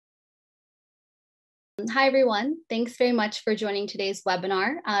Hi, everyone. Thanks very much for joining today's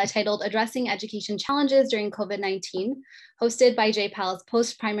webinar titled Addressing Education Challenges During COVID-19, hosted by JPAL's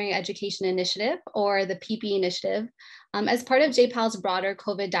Post-Primary Education Initiative, or the PP Initiative, as part of JPAL's broader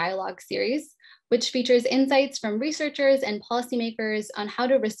COVID Dialogue series, which features insights from researchers and policymakers on how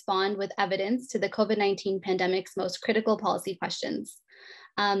to respond with evidence to the COVID-19 pandemic's most critical policy questions.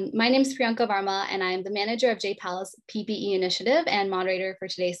 My name is Priyanka Varma, and I'm the manager of JPAL's PPE initiative and moderator for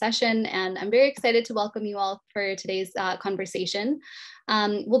today's session. And I'm very excited to welcome you all for today's conversation.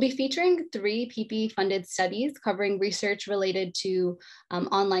 We'll be featuring 3 PPE funded studies covering research related to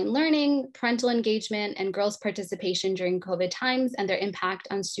online learning, parental engagement, and girls' participation during COVID times and their impact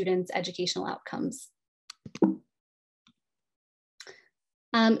on students' educational outcomes.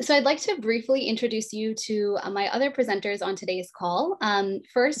 So I'd like to briefly introduce you to my other presenters on today's call.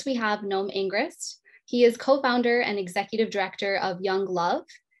 First, we have Noam Angrist. He is co-founder and executive director of Young Love,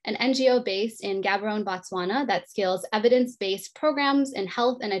 an NGO based in Gaborone, Botswana that scales evidence-based programs in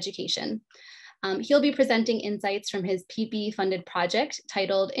health and education. He'll be presenting insights from his PPE-funded project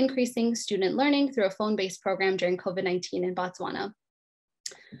titled Increasing Student Learning Through a Phone-Based Program During COVID-19 in Botswana.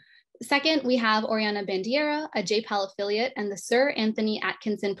 Second, we have Oriana Bandiera, a JPAL affiliate and the Sir Anthony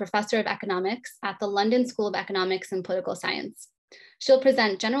Atkinson Professor of Economics at the London School of Economics and Political Science. She'll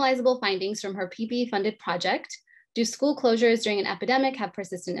present generalizable findings from her PPE-funded project, Do School Closures During an Epidemic Have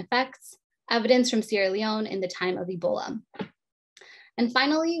Persistent Effects? Evidence from Sierra Leone in the Time of Ebola. And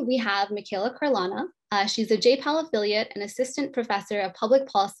finally, we have Michaela Carlana. She's a JPAL affiliate and assistant professor of public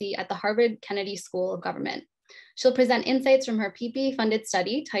policy at the Harvard Kennedy School of Government. She'll present insights from her PPE-funded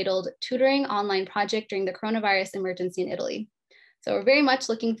study titled Tutoring Online Project During the Coronavirus Emergency in Italy. So we're very much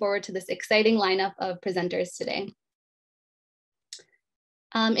looking forward to this exciting lineup of presenters today.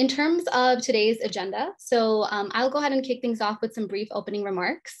 In terms of today's agenda, so I'll go ahead and kick things off with some brief opening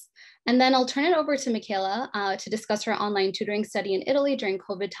remarks, and then I'll turn it over to Michaela to discuss her online tutoring study in Italy during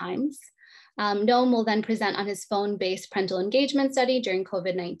COVID times. Noam will then present on his phone-based parental engagement study during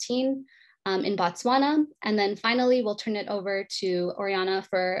COVID-19. In Botswana. And then finally, we'll turn it over to Oriana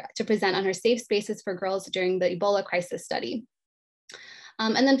to present on her safe spaces for girls during the Ebola crisis study.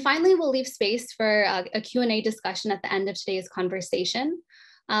 And then finally, we'll leave space for a Q&A discussion at the end of today's conversation.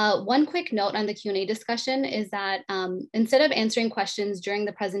 One quick note on the Q&A discussion is that instead of answering questions during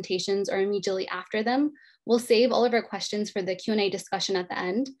the presentations or immediately after them, we'll save all of our questions for the Q&A discussion at the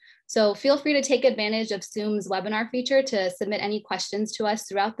end. So feel free to take advantage of Zoom's webinar feature to submit any questions to us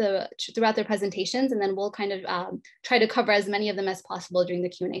throughout their presentations, and then we'll kind of try to cover as many of them as possible during the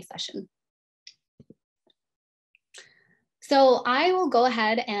Q&A session. So I will go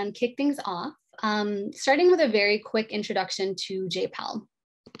ahead and kick things off, starting with a very quick introduction to JPAL.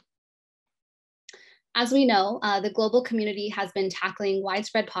 As we know, the global community has been tackling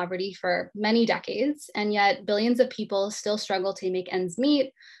widespread poverty for many decades, and yet billions of people still struggle to make ends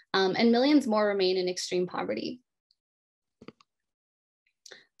meet, and millions more remain in extreme poverty.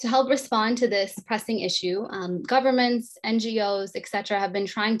 To help respond to this pressing issue, governments, NGOs, et cetera, have been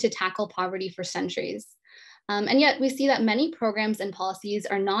trying to tackle poverty for centuries. And yet we see that many programs and policies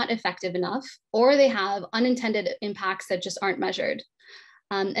are not effective enough, or they have unintended impacts that just aren't measured.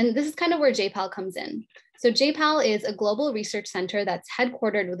 And this is kind of where JPAL comes in. So JPAL is a global research center that's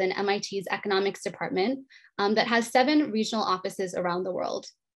headquartered within MIT's economics department that has 7 regional offices around the world.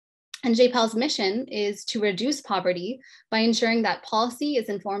 And JPAL's mission is to reduce poverty by ensuring that policy is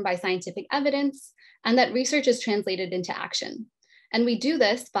informed by scientific evidence and that research is translated into action. And we do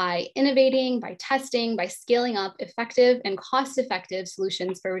this by innovating, by testing, by scaling up effective and cost-effective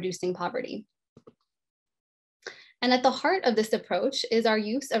solutions for reducing poverty. And at the heart of this approach is our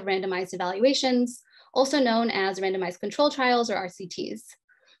use of randomized evaluations, also known as randomized control trials or RCTs.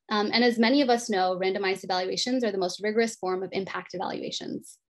 And as many of us know, randomized evaluations are the most rigorous form of impact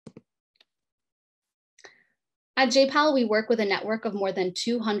evaluations. At JPAL, we work with a network of more than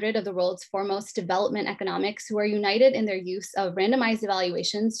 200 of the world's foremost development economics who are united in their use of randomized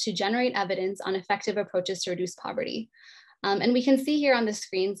evaluations to generate evidence on effective approaches to reduce poverty. And we can see here on the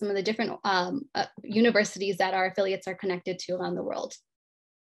screen some of the different universities that our affiliates are connected to around the world.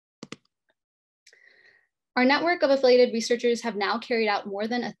 Our network of affiliated researchers have now carried out more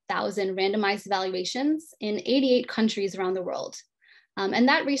than 1,000 randomized evaluations in 88 countries around the world. And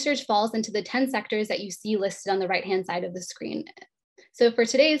that research falls into the 10 sectors that you see listed on the right-hand side of the screen. So for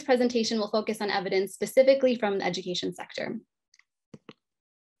today's presentation, we'll focus on evidence specifically from the education sector.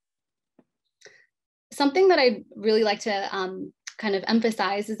 Something that I'd really like to kind of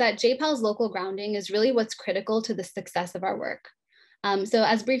emphasize is that JPAL's local grounding is really what's critical to the success of our work. So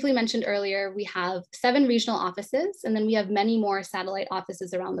as briefly mentioned earlier, we have 7 regional offices, and then we have many more satellite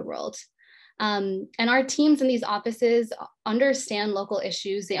offices around the world. And our teams in these offices understand local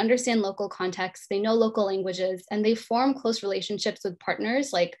issues, they understand local contexts, they know local languages, and they form close relationships with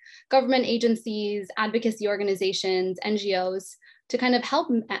partners like government agencies, advocacy organizations, NGOs, to kind of help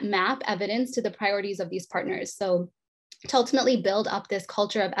map evidence to the priorities of these partners. So to ultimately build up this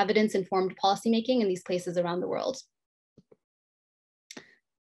culture of evidence-informed policymaking in these places around the world.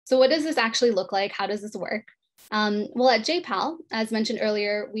 So what does this actually look like? How does this work? Well, at JPAL, as mentioned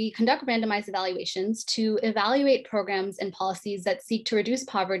earlier, we conduct randomized evaluations to evaluate programs and policies that seek to reduce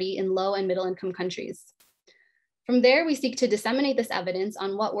poverty in low and middle income countries. From there, we seek to disseminate this evidence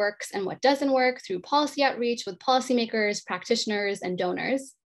on what works and what doesn't work through policy outreach with policymakers, practitioners, and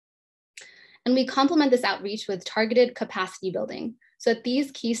donors. And we complement this outreach with targeted capacity building so that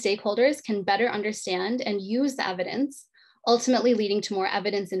these key stakeholders can better understand and use the evidence, ultimately leading to more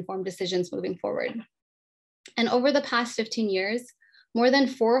evidence-informed decisions moving forward. And over the past 15 years, more than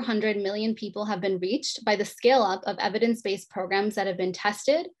 400 million people have been reached by the scale up of evidence-based programs that have been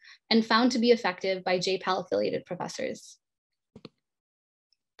tested and found to be effective by JPAL affiliated professors.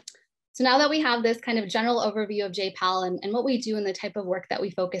 So now that we have this kind of general overview of JPAL and what we do and the type of work that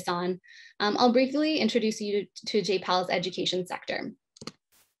we focus on, I'll briefly introduce you to JPAL's education sector.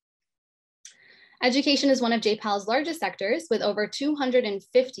 Education is one of JPAL's largest sectors with over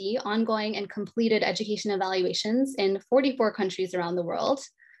 250 ongoing and completed education evaluations in 44 countries around the world.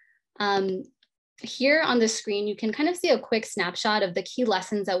 Here on the screen, you can kind of see a quick snapshot of the key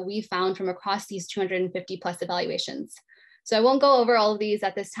lessons that we found from across these 250 plus evaluations. So I won't go over all of these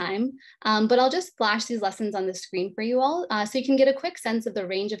at this time, but I'll just flash these lessons on the screen for you all so you can get a quick sense of the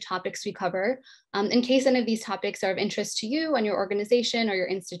range of topics we cover in case any of these topics are of interest to you and your organization or your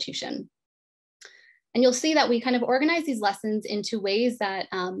institution. And you'll see that we kind of organize these lessons into ways that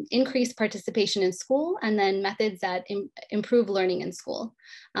increase participation in school and then methods that improve learning in school.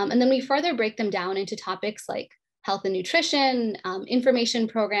 And then we further break them down into topics like health and nutrition, information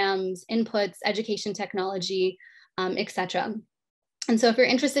programs, inputs, education technology, etc. And so if you're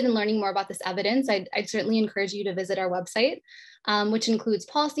interested in learning more about this evidence, I'd certainly encourage you to visit our website, which includes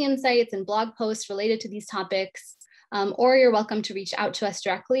policy insights and blog posts related to these topics. Or you're welcome to reach out to us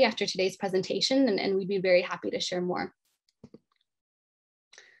directly after today's presentation, and we'd be very happy to share more.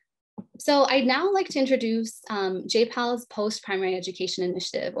 So I'd now like to introduce JPAL's Post-Primary Education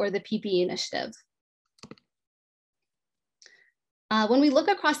Initiative, or the PPE initiative. When we look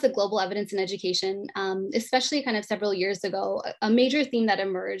across the global evidence in education, especially kind of several years ago, a major theme that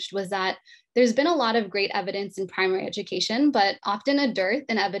emerged was that there's been a lot of great evidence in primary education, but often a dearth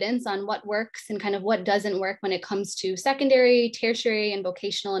in evidence on what works and kind of what doesn't work when it comes to secondary, tertiary, and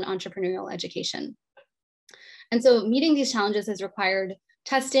vocational and entrepreneurial education. And so meeting these challenges has required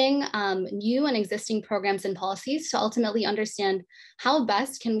testing new and existing programs and policies to ultimately understand how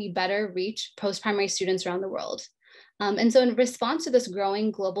best can we better reach post-primary students around the world. And so in response to this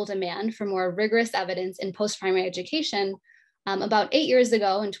growing global demand for more rigorous evidence in post-primary education, about 8 years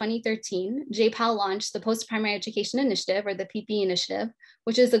ago in 2013, JPAL launched the Post-Primary Education Initiative, or the PPE initiative,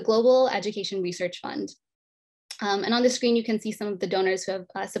 which is a global education research fund. And on the screen, you can see some of the donors who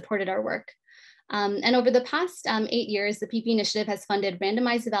have supported our work. And over the past 8 years, the PPE initiative has funded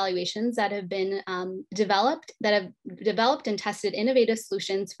randomized evaluations that have been developed and tested innovative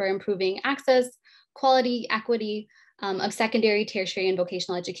solutions for improving access, quality, equity, of secondary, tertiary, and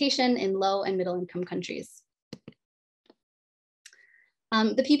vocational education in low and middle income countries.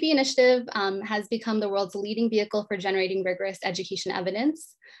 The PPE initiative has become the world's leading vehicle for generating rigorous education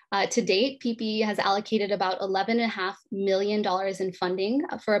evidence. To date, PPE has allocated about $11.5 million in funding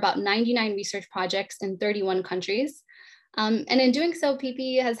for about 99 research projects in 31 countries. And in doing so,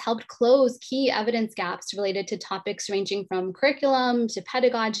 PPE has helped close key evidence gaps related to topics ranging from curriculum to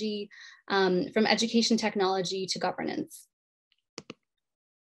pedagogy, from education technology to governance.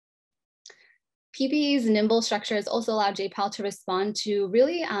 PPE's nimble structure has also allowed JPAL to respond to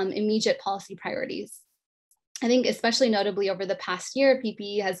really immediate policy priorities. I think especially notably over the past year,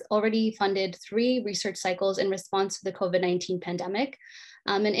 PPE has already funded 3 research cycles in response to the COVID-19 pandemic.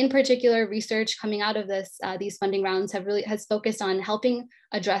 And in particular, research coming out of these funding rounds has focused on helping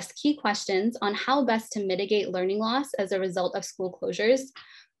address key questions on how best to mitigate learning loss as a result of school closures,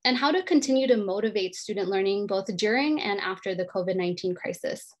 and how to continue to motivate student learning both during and after the COVID-19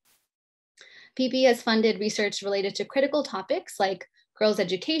 crisis. PPE has funded research related to critical topics like girls'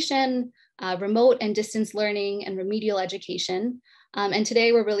 education, remote and distance learning, and remedial education, And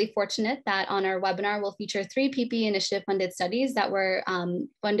today we're really fortunate that on our webinar, we'll feature 3 PPE initiative funded studies that were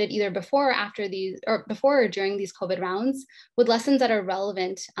funded either before or after these, or before or during these COVID rounds, with lessons that are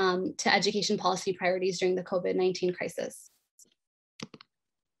relevant to education policy priorities during the COVID-19 crisis.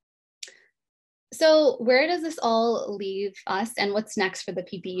 So where does this all leave us and what's next for the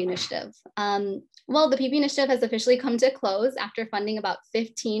PPE initiative? Well, the PPE initiative has officially come to a close after funding about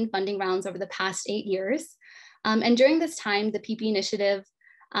 15 funding rounds over the past 8 years. And during this time, the PPE initiative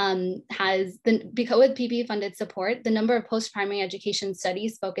because with PPE funded support, the number of post-primary education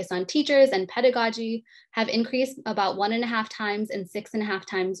studies focused on teachers and pedagogy have increased about 1.5 times and 6.5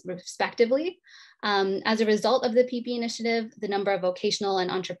 times respectively. As a result of the PPE initiative, the number of vocational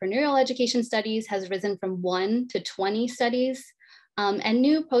and entrepreneurial education studies has risen from 1 to 20 studies. And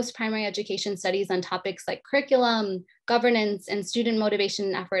new post-primary education studies on topics like curriculum, governance, and student motivation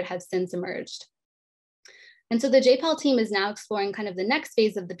and effort have since emerged. And so the JPAL team is now exploring kind of the next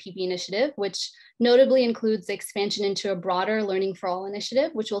phase of the PPE initiative, which notably includes the expansion into a broader Learning for All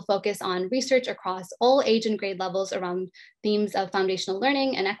initiative, which will focus on research across all age and grade levels around themes of foundational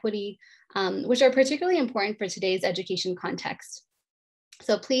learning and equity, which are particularly important for today's education context.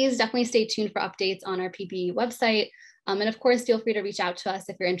 So please definitely stay tuned for updates on our PPE website. And of course, feel free to reach out to us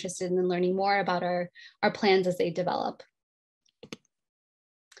if you're interested in learning more about our plans as they develop.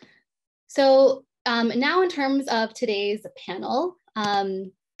 So now in terms of today's panel,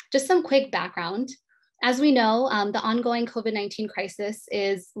 just some quick background. As we know, the ongoing COVID-19 crisis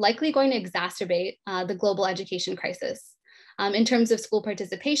is likely going to exacerbate the global education crisis. In terms of school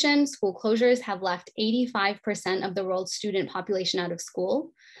participation, school closures have left 85% of the world's student population out of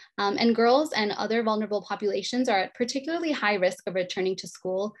school. And girls and other vulnerable populations are at particularly high risk of returning to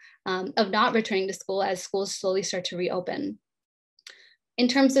school, of not returning to school as schools slowly start to reopen. In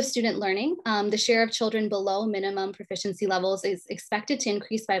terms of student learning, the share of children below minimum proficiency levels is expected to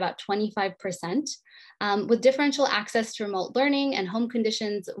increase by about 25%, with differential access to remote learning and home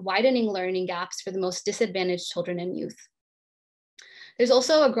conditions widening learning gaps for the most disadvantaged children and youth. There's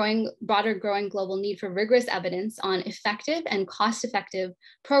also a broader global need for rigorous evidence on effective and cost-effective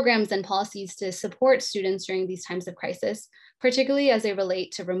programs and policies to support students during these times of crisis, particularly as they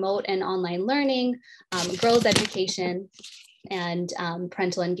relate to remote and online learning, girls' education, and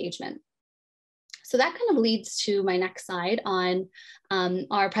parental engagement. So that kind of leads to my next slide on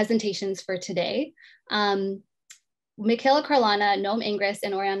our presentations for today. Michaela Carlana, Noam Ingris,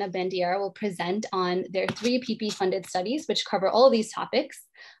 and Oriana Bandiera will present on their 3 PP funded studies, which cover all of these topics.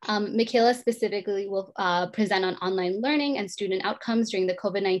 Michaela specifically will present on online learning and student outcomes during the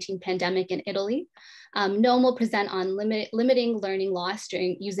COVID-19 pandemic in Italy. Noam will present on limiting learning loss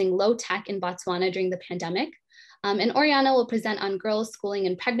using low tech in Botswana during the pandemic. And Oriana will present on girls schooling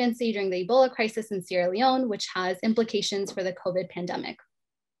and pregnancy during the Ebola crisis in Sierra Leone, which has implications for the COVID pandemic.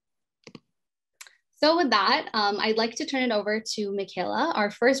 So with that, I'd like to turn it over to Michaela,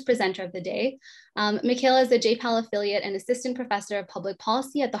 our first presenter of the day. Michaela is a JPAL affiliate and assistant professor of public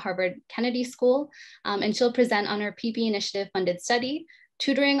policy at the Harvard Kennedy School, and she'll present on her PP initiative funded study,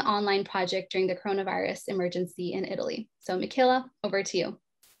 tutoring online project during the coronavirus emergency in Italy. So Michaela, over to you.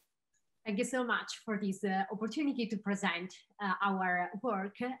 Thank you so much for this opportunity to present our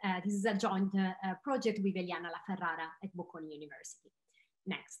work. This is a joint project with Eliana Laferrara at Bocconi University.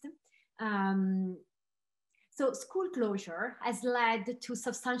 Next. So school closure has led to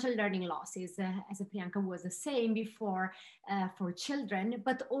substantial learning losses, as Priyanka was saying before, for children,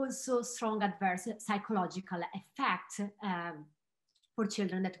 but also strong adverse psychological effects for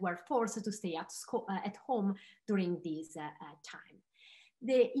children that were forced to stay at home during this time.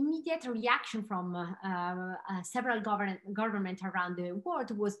 The immediate reaction from several governments around the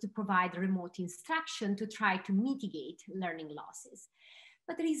world was to provide remote instruction to try to mitigate learning losses.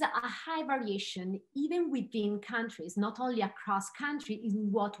 But there is a high variation, even within countries, not only across countries,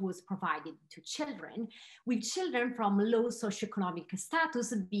 in what was provided to children, with children from low socioeconomic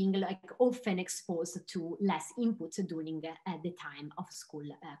status being often exposed to less input during the time of school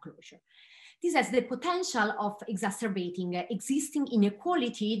closure. This has the potential of exacerbating existing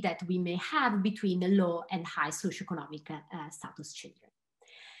inequality that we may have between the low and high socioeconomic status children.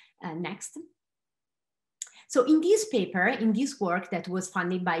 Next. So in this paper, in this work that was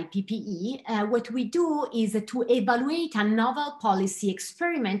funded by PPE, what we do is to evaluate a novel policy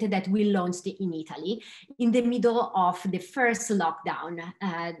experiment that we launched in Italy in the middle of the first lockdown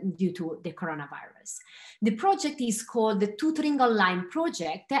due to the coronavirus. The project is called the Tutoring Online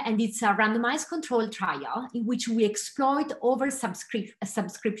Project, and it's a randomized controlled trial in which we exploit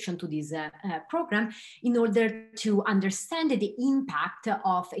subscription to this program in order to understand the impact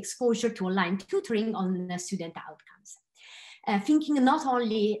of exposure to online tutoring on student outcomes. thinking not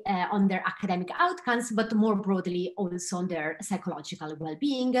only on their academic outcomes, but more broadly also on their psychological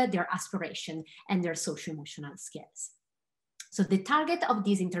well-being, their aspiration, and their social-emotional skills. So the target of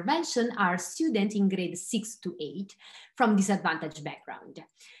this intervention are students in grades 6 to 8 from disadvantaged background.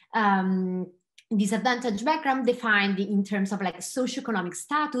 Disadvantaged background defined in terms of like socioeconomic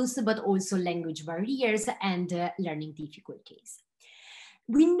status, but also language barriers and learning difficulties.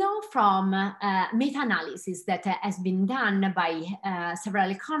 We know from meta-analysis that has been done by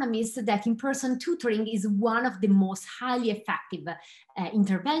several economists that in-person tutoring is one of the most highly effective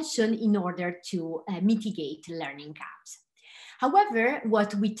intervention in order to mitigate learning gaps. However,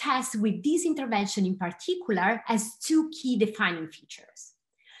 what we test with this intervention in particular has two key defining features.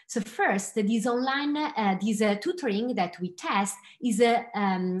 So first, this online, tutoring that we test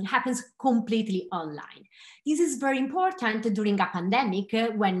happens completely online. This is very important during a pandemic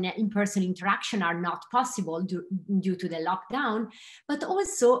when in-person interaction are not possible due to the lockdown, but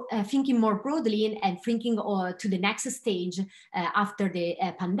also thinking more broadly and thinking to the next stage after the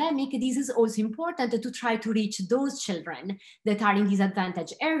pandemic, this is also important to try to reach those children that are in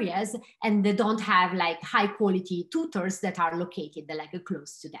disadvantaged areas and they don't have like high quality tutors that are located like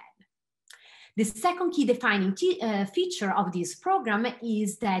close to them. The second key defining feature of this program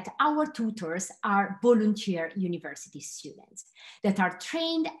is that our tutors are volunteer university students that are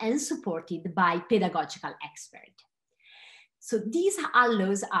trained and supported by pedagogical experts. So this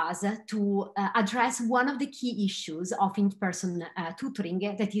allows us to address one of the key issues of in-person tutoring,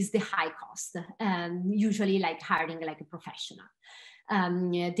 that is the high cost, usually like hiring like a professional.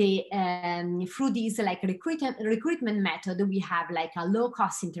 Through this like recruitment method, we have like a low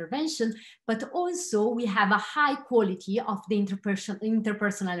cost intervention, but also we have a high quality of the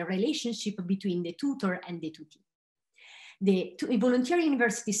interpersonal relationship between the tutor and the tutee. The volunteer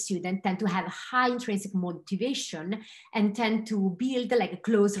university students tend to have high intrinsic motivation and tend to build like a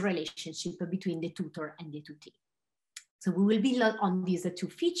close relationship between the tutor and the tutee. So we will build on these two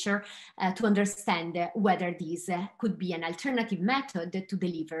features to understand whether these could be an alternative method to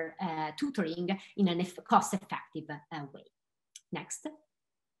deliver tutoring in a cost-effective way. Next.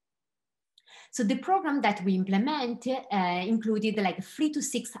 So the program that we implement included like 3 to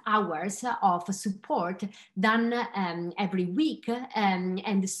 6 hours of support done every week,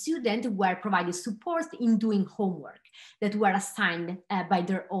 and the students were provided support in doing homework that were assigned by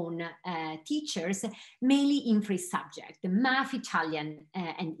their own teachers, mainly in 3 subjects: math, Italian,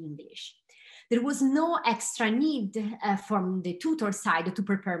 and English. There was no extra need from the tutor side to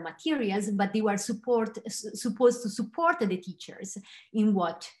prepare materials, but they were supposed to support the teachers in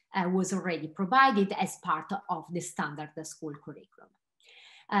what was already provided as part of the standard school curriculum.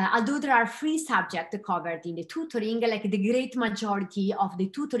 Although there are 3 subjects covered in the tutoring, like the great majority of the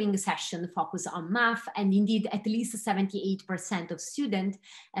tutoring session focus on math, and indeed at least 78% of students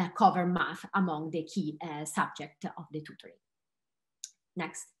cover math among the key subjects of the tutoring.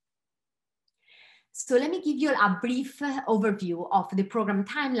 Next. So let me give you a brief overview of the program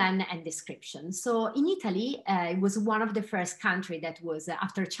timeline and description. So in Italy, it was one of the first countries that was,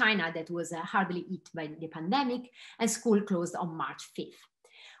 after China, that was hardly hit by the pandemic, and school closed on March 5th.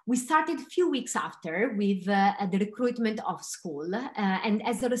 We started a few weeks after with the recruitment of school, and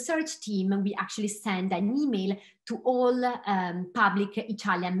as a research team, we actually sent an email to all public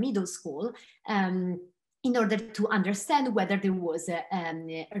Italian middle school in order to understand whether there was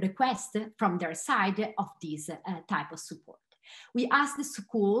a request from their side of this type of support. We asked the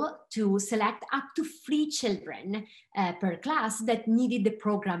school to select up to 3 children per class that needed the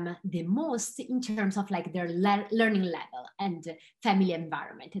program the most in terms of like their learning level and family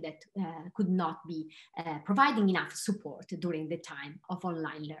environment that could not be providing enough support during the time of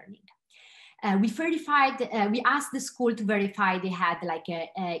online learning. We asked the school to verify they had like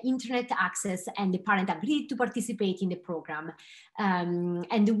internet access and the parent agreed to participate in the program.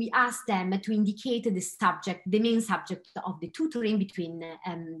 And we asked them to indicate the main subject of the tutoring between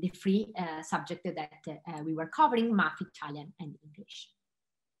the 3 subjects that we were covering: math, Italian, and English.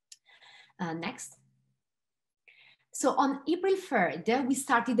 Next. So on April 3rd, we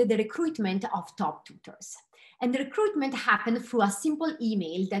started the recruitment of top tutors. And the recruitment happened through a simple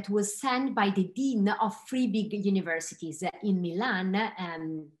email that was sent by the dean of 3 big universities in Milan,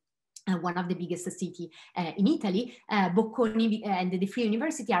 one of the biggest city in Italy, Bocconi and the Free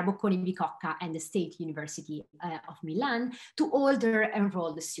University are Bocconi Bicocca and the State University of Milan, to all their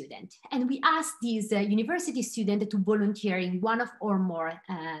enrolled students. And we asked these university students to volunteer in one or more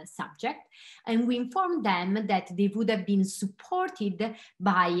subjects, and we informed them that they would have been supported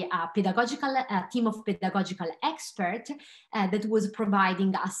by a team of pedagogical experts that was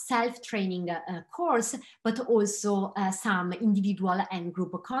providing a self-training course, but also some individual and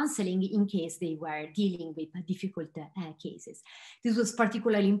group counseling in case they were dealing with difficult cases. This was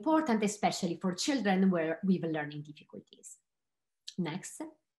particularly important, especially for children with learning difficulties. Next.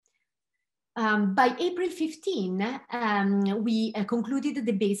 By April 15, we concluded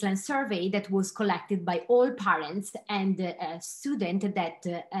the baseline survey that was collected by all parents and students that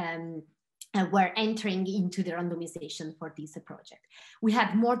were entering into the randomization for this project. We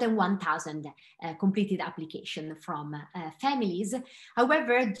had more than 1,000 completed applications from families.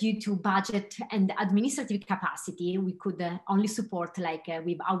 However, due to budget and administrative capacity, we could only support,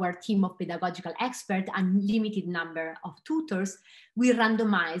 with our team of pedagogical experts, a limited number of tutors. We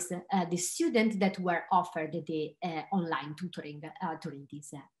randomized the students that were offered the online tutoring during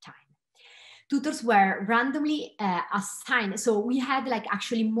this time. Tutors were randomly assigned. So we had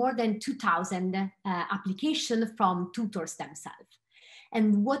actually more than 2,000 applications from tutors themselves.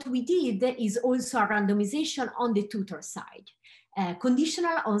 And what we did is also a randomization on the tutor side.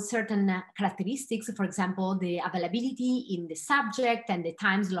 Conditional on certain characteristics, for example, the availability in the subject and the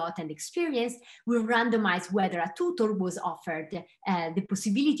time slot and experience, we randomized whether a tutor was offered the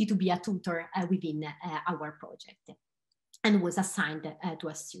possibility to be a tutor within our project and was assigned to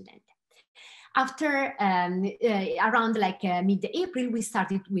a student. After around mid-April, we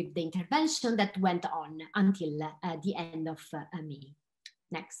started with the intervention that went on until the end of May.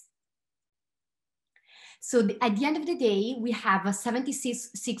 Next. So at the end of the day, we have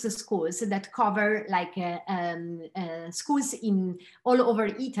 76 schools that cover schools in all over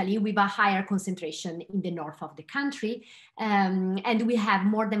Italy with a higher concentration in the north of the country. And we have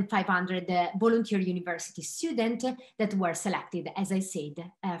more than 500 volunteer university students that were selected, as I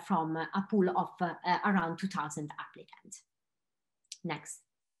said, from a pool of around 2,000 applicants. Next.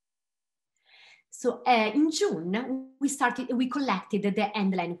 So in June, we collected the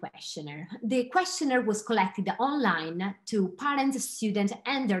Endline questionnaire. The questionnaire was collected online to parents, students,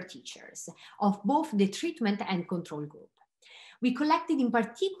 and their teachers of both the treatment and control group. We collected in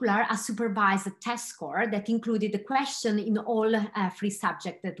particular a supervised test score that included the question in all 3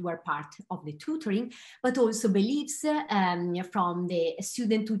 subjects that were part of the tutoring, but also beliefs from the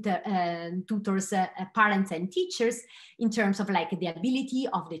student tutors, parents and teachers in terms of the ability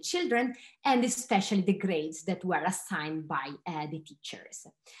of the children, and especially the grades that were assigned by the teachers.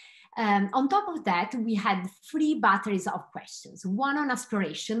 On top of that, we had 3 batteries of questions, one on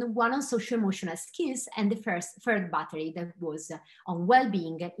aspiration, one on social emotional skills, and the third battery that was on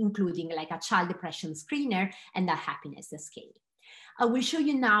well-being, including a child depression screener and a happiness scale. I will show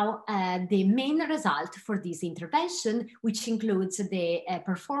you now the main result for this intervention, which includes the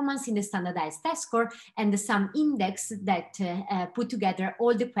performance in the standardized test score and some index that put together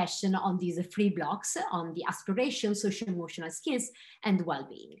all the questions on these 3 blocks on the aspiration, social emotional skills, and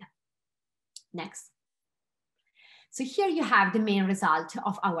well-being. Next. So here you have the main result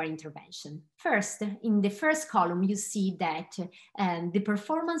of our intervention. First, in the first column, you see that the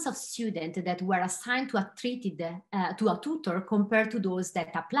performance of students that were assigned to a tutor compared to those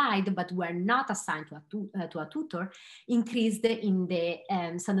that applied but were not assigned to a tutor increased in the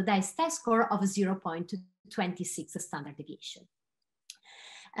standardized test score of 0.26 standard deviation.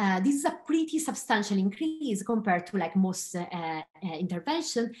 This is a pretty substantial increase compared to most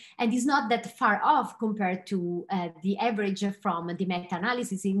intervention, and is not that far off compared to the average from the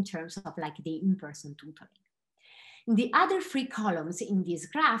meta-analysis in terms of the in-person tutoring. In the other 3 columns in this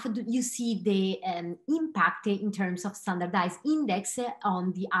graph, you see the impact in terms of standardized index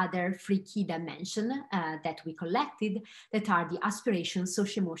on the other 3 key dimensions that we collected, that are the aspiration,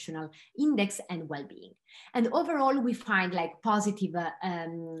 social emotional index, and well-being. And overall, we find positive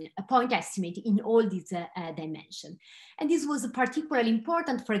point estimate in all these dimensions. And this was particularly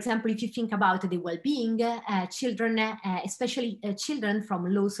important, for example, if you think about the well-being, children, especially children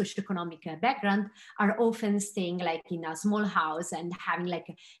from low socioeconomic background, are often staying in a small house and having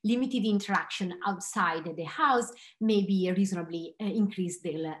limited interaction outside the house, maybe reasonably increase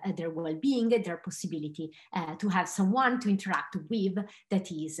their well-being, their possibility to have someone to interact with that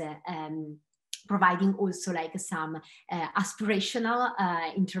is providing also like some aspirational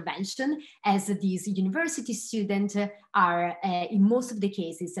intervention, as these university students are in most of the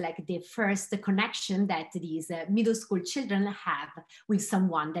cases like the first connection that these middle school children have with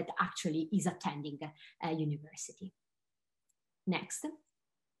someone that actually is attending a university. Next.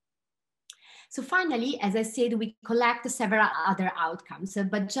 So finally, as I said, we collect several other outcomes,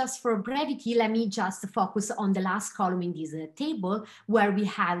 but just for brevity, let me just focus on the last column in this table, where we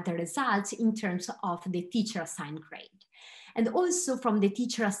have the results in terms of the teacher assigned grade. And also from the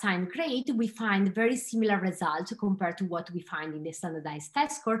teacher assigned grade, we find very similar results compared to what we find in the standardized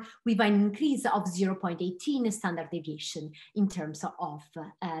test score, with an increase of 0.18 standard deviation in terms of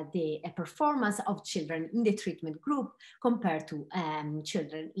the performance of children in the treatment group compared to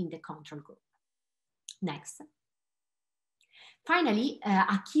children in the control group. Next. Finally,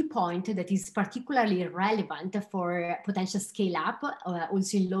 a key point that is particularly relevant for potential scale up,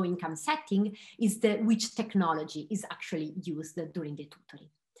 also in low income setting, is which technology is actually used during the tutoring.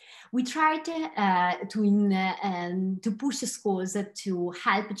 We tried to push schools to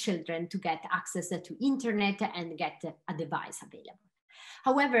help children to get access to internet and get a device available.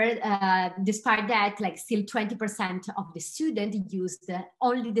 However, despite that, like still 20% of the students used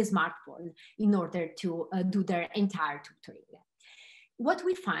only the smartphone in order to do their entire tutoring. What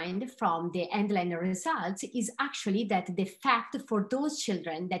we find from the end-line results is actually that the fact for those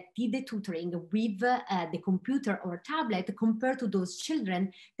children that did the tutoring with the computer or tablet compared to those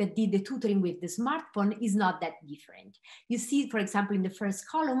children that did the tutoring with the smartphone is not that different. You see, for example, in the first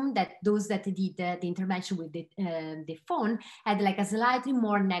column that those that did the intervention with the phone had like a slightly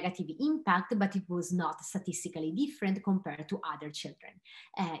more negative impact, but it was not statistically different compared to other children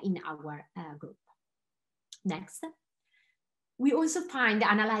in our group. Next. We also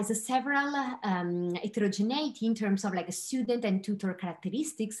analyze several heterogeneity in terms of like student and tutor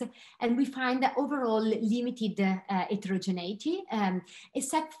characteristics, and we find overall limited heterogeneity,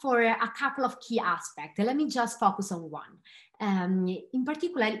 except for a couple of key aspects. Let me just focus on one. In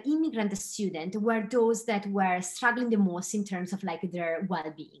particular, immigrant students were those that were struggling the most in terms of like their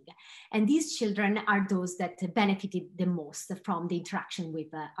well-being. And these children are those that benefited the most from the interaction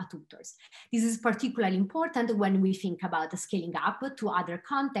with tutors. This is particularly important when we think about scaling up to other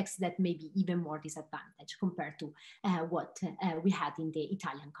contexts that may be even more disadvantaged compared to what we had in the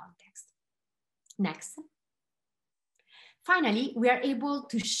Italian context. Next. Finally, we are able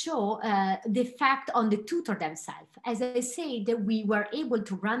to show the effect on the tutor themselves. As I said, we were able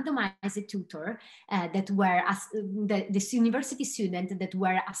to randomize a tutor that were the university students that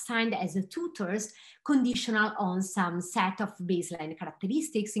were assigned as tutors, conditional on some set of baseline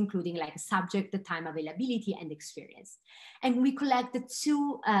characteristics, including like subject, time availability, and experience. And we collected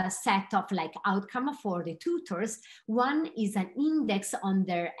two set of like outcome for the tutors. One is an index on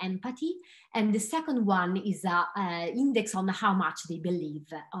their empathy, and the second one is an index on how much they believe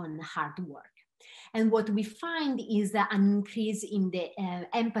on hard work. And what we find is an increase in the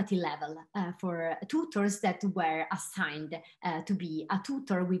empathy level for tutors that were assigned to be a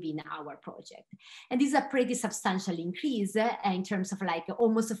tutor within our project. And this is a pretty substantial increase in terms of like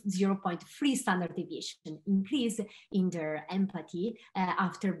almost 0.3 standard deviation increase in their empathy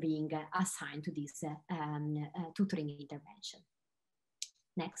after being assigned to this tutoring intervention.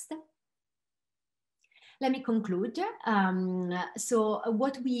 Next. Let me conclude. So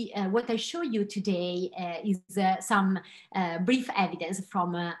what I show you today is some brief evidence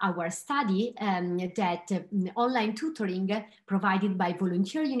from our study that online tutoring provided by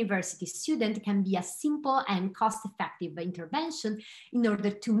volunteer university students can be a simple and cost-effective intervention in order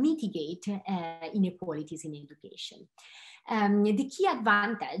to mitigate inequalities in education. The key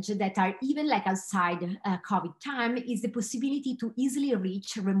advantage that are even like outside COVID time is the possibility to easily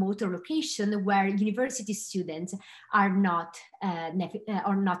reach remote location where university students are not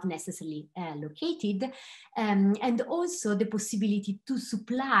necessarily located, and also the possibility to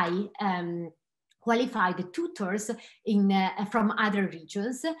supply qualified tutors from other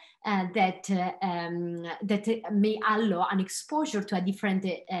regions that may allow an exposure to a different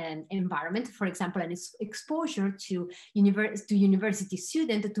environment. For example, an exposure to university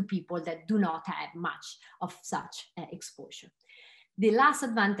students, to people that do not have much of such exposure. The last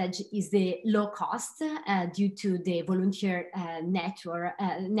advantage is the low cost due to the volunteer nature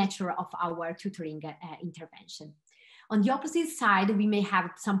of our tutoring intervention. On the opposite side, we may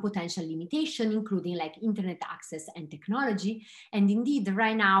have some potential limitation, including like internet access and technology. And indeed,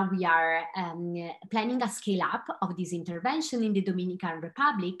 right now we are planning a scale up of this intervention in the Dominican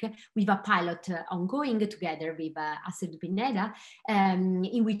Republic with a pilot ongoing together with Acevedo Pineda,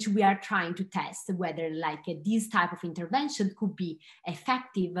 in which we are trying to test whether like this type of intervention could be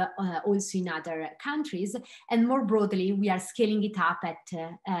effective also in other countries. And more broadly, we are scaling it up at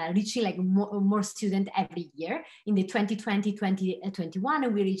reaching like more students every year. In the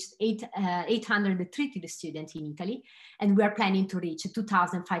 2020-2021, we reached 800 treated students in Italy, and we are planning to reach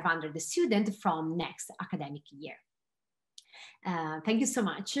 2,500 students from next academic year. Thank you so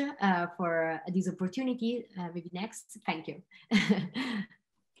much for this opportunity. Maybe next, thank you.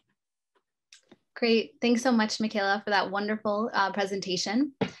 Great, thanks so much, Michaela, for that wonderful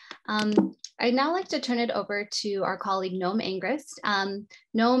presentation. I'd now like to turn it over to our colleague, Noam Angrist.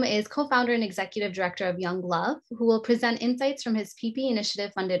 Noam is co-founder and executive director of Young Love, who will present insights from his PP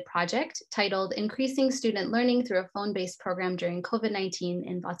initiative-funded project titled Increasing Student Learning Through a Phone-Based Program During COVID-19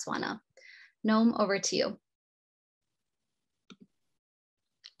 in Botswana. Noam, over to you.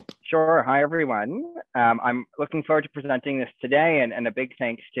 Sure. Hi, everyone. I'm looking forward to presenting this today, and a big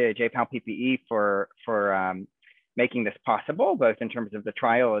thanks to JPAL PPE for making this possible, both in terms of the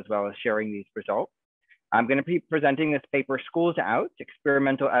trial as well as sharing these results. I'm going to be presenting this paper, Schools Out,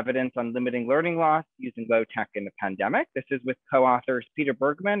 Experimental Evidence on Limiting Learning Loss Using Low Tech in the Pandemic. This is with co-authors Peter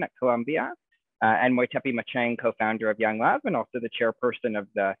Bergman at Columbia and Moitepi Machang, co-founder of Young Love, and also the chairperson of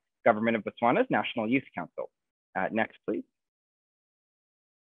the Government of Botswana's National Youth Council. Next, please.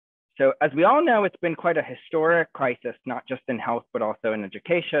 So as we all know, it's been quite a historic crisis, not just in health, but also in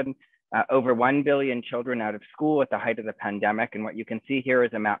education. Over 1 billion children out of school at the height of the pandemic. And what you can see here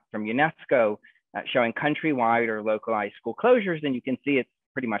is a map from UNESCO showing countrywide or localized school closures. And you can see it's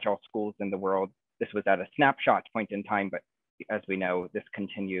pretty much all schools in the world. This was at a snapshot point in time, but as we know, this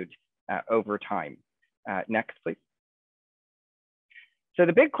continued over time. Next, please. So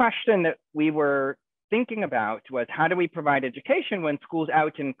the big question that we were thinking about was, how do we provide education when school's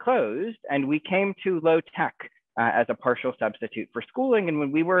out and closed? And we came to low tech as a partial substitute for schooling. And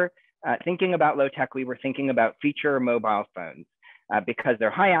when we were thinking about low tech, we were thinking about feature mobile phones because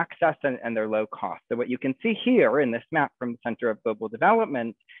they're high access and they're low cost. So what you can see here in this map from the Center of Global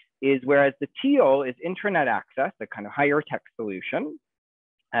Development is, whereas the teal is intranet access, a kind of higher tech solution,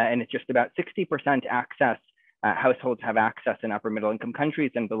 and it's just about 60% access. Households have access in upper middle income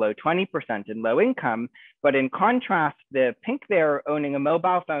countries and below 20% in low income. But in contrast, the pink there, owning a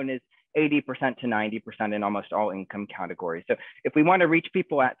mobile phone, is 80% to 90% in almost all income categories. So if we want to reach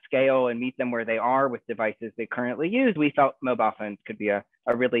people at scale and meet them where they are with devices they currently use, we felt mobile phones could be a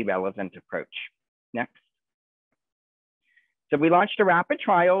really relevant approach. Next. So we launched a rapid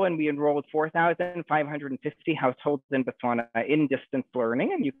trial and we enrolled 4,550 households in Botswana in distance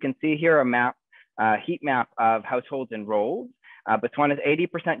learning. And you can see here a map, heat map of households enrolled. Botswana is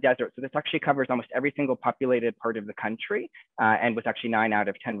 80% desert, so this actually covers almost every single populated part of the country, and was actually 9 out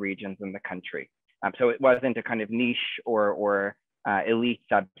of 10 regions in the country. So it wasn't a kind of niche or elite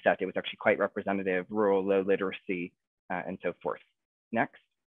subset. It was actually quite representative, rural, low literacy, and so forth. Next.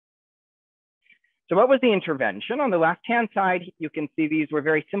 So what was the intervention? On the left-hand side, you can see these were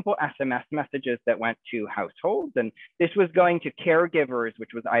very simple SMS messages that went to households. And this was going to caregivers,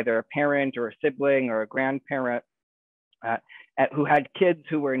 which was either a parent or a sibling or a grandparent who had kids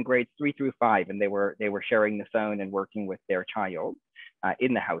who were in grades 3 through 5, and they were sharing the phone and working with their child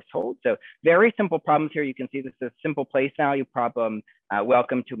in the household. So very simple problems here. You can see this is a simple place value problem.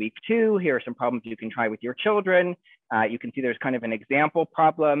 Welcome to week 2. Here are some problems you can try with your children. You can see there's kind of an example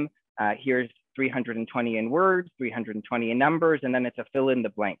problem. Here's 320 in words, 320 in numbers, and then it's a fill in the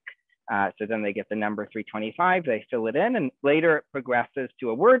blank. So then they get the number 325, they fill it in, and later it progresses to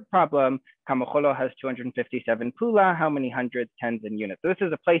a word problem. Kamokholo has 257 pula, how many hundreds, tens, and units? So this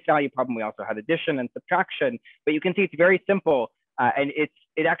is a place value problem. We also had addition and subtraction, but you can see it's very simple. And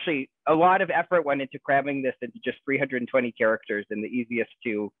it actually, a lot of effort went into cramming this into just 320 characters in the easiest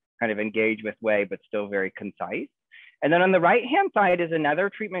to kind of engage with way, but still very concise. And then on the right-hand side is another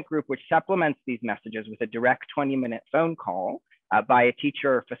treatment group which supplements these messages with a direct 20-minute phone call by a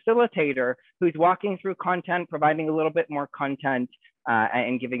teacher or facilitator who's walking through content, providing a little bit more content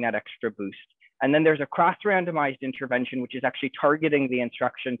and giving that extra boost. And then there's a cross-randomized intervention, which is actually targeting the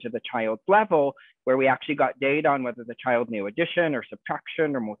instruction to the child's level, where we actually got data on whether the child knew addition or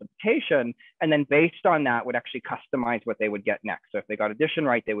subtraction or multiplication. And then based on that would actually customize what they would get next. So if they got addition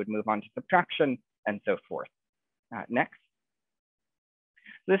right, they would move on to subtraction and so forth. Next.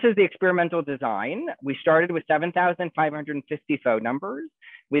 This is the experimental design. We started with 7,550 phone numbers.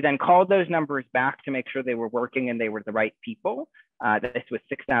 We then called those numbers back to make sure they were working and they were the right people. This was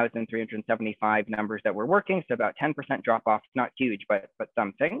 6,375 numbers that were working, so about 10% drop off, not huge, but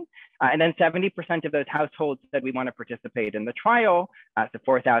something. And then 70% of those households said we want to participate in the trial, so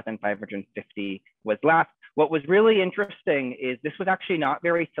 4,550 was left. What was really interesting is this was actually not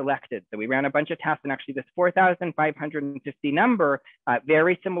very selected. So we ran a bunch of tests, and actually this 4,550 number,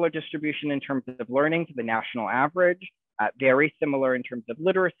 very similar distribution in terms of learning to the national average, very similar in terms of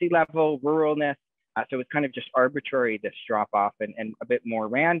literacy level, ruralness. So it's kind of just arbitrary, this drop off, and a bit more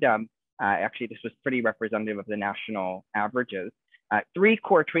random. Actually, this was pretty representative of the national averages. 3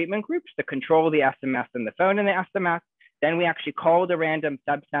 core treatment groups: the control, the SMS, and the phone in the SMS. Then we actually called a random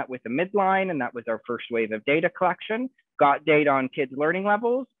subset with a midline, and that was our first wave of data collection, got data on kids' learning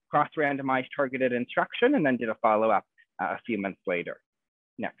levels, cross-randomized targeted instruction, and then did a follow-up a few months later.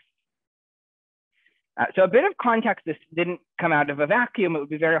 Next. So a bit of context, this didn't come out of a vacuum. It would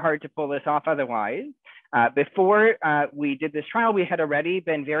be very hard to pull this off otherwise. Before we did this trial, we had already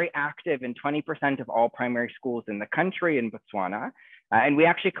been very active in 20% of all primary schools in the country in Botswana. And we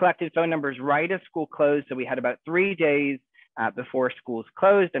actually collected phone numbers right as school closed. So we had about 3 days before schools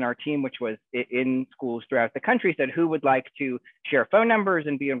closed, and our team, which was in schools throughout the country, said who would like to share phone numbers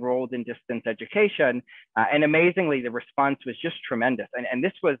and be enrolled in distance education. And amazingly, the response was just tremendous. And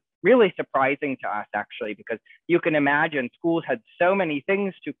this was really surprising to us, actually, because you can imagine schools had so many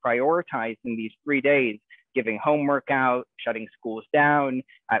things to prioritize in these 3 days, giving homework out, shutting schools down.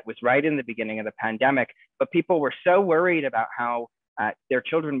 It was right in the beginning of the pandemic, but people were so worried about how their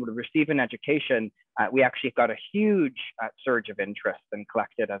children would receive an education. We actually got a huge surge of interest and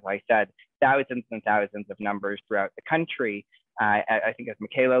collected, as I said, thousands and thousands of numbers throughout the country. I think, as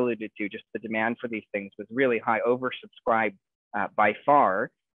Michaela alluded to, just the demand for these things was really high, oversubscribed by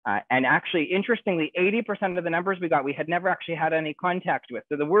far. And actually, interestingly, 80% of the numbers we got, we had never actually had any contact with.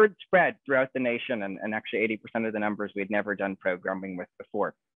 So the word spread throughout the nation, and actually 80% of the numbers we'd never done programming with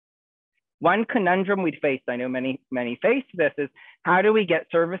before. One conundrum we'd faced, I know many faced this, is how do we get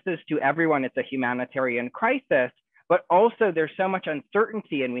services to everyone? It's a humanitarian crisis, but also there's so much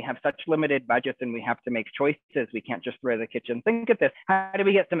uncertainty and we have such limited budgets and we have to make choices. We can't just throw the kitchen sink at this. How do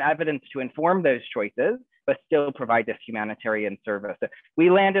we get some evidence to inform those choices, but still provide this humanitarian service? So we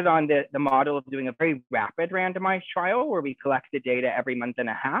landed on the model of doing a very rapid randomized trial where we collected data every month and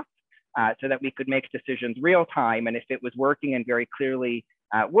a half so that we could make decisions real time. And if it was working and very clearly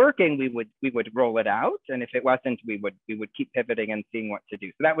working, we would roll it out, and if it wasn't, we would keep pivoting and seeing what to do.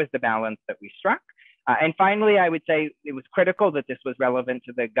 So that was the balance that we struck. And finally, I would say it was critical that this was relevant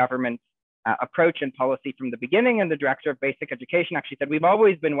to the government's approach and policy from the beginning. And the director of basic education actually said, we've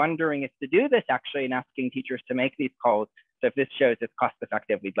always been wondering if to do this actually and asking teachers to make these calls. So if this shows it's cost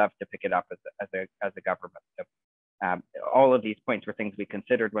effective, we'd love to pick it up as a government. So all of these points were things we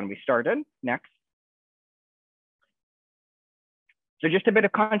considered when we started. Next. So just a bit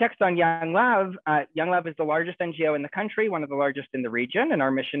of context on Young Love. Young Love is the largest NGO in the country, one of the largest in the region, and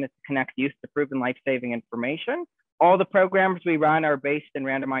our mission is to connect youth to proven life-saving information. All the programs we run are based in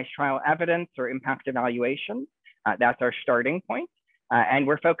randomized trial evidence or impact evaluation. That's our starting point. And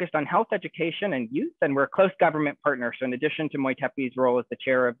we're focused on health education and youth, and we're a close government partner. So in addition to Moitepi's role as the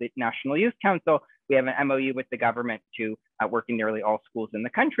chair of the National Youth Council, we have an MOU with the government to work in nearly all schools in the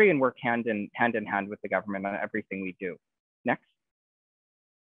country and work hand in hand with the government on everything we do. Next.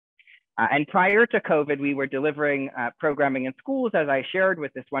 And prior to COVID, we were delivering programming in schools, as I shared,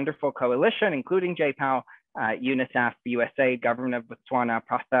 with this wonderful coalition, including JPAL, UNICEF, USA, Government of Botswana,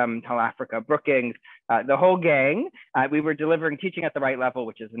 Pratham, Tel Africa, Brookings, the whole gang. We were delivering teaching at the right level,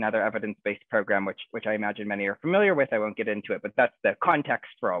 which is another evidence-based program, which I imagine many are familiar with. I won't get into it, but that's the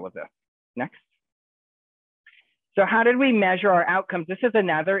context for all of this. Next. So how did we measure our outcomes? This is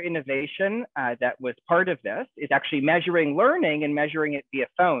another innovation that was part of this, is actually measuring learning and measuring it via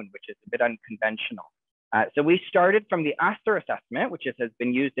phone, which is a bit unconventional. So we started from the Astor assessment, which has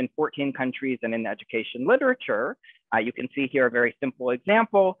been used in 14 countries and in education literature. You can see here a very simple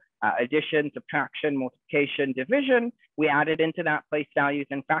example, addition, subtraction, multiplication, division. We added into that place values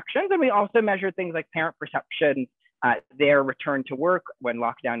and fractions, and we also measured things like parent perception, their return to work when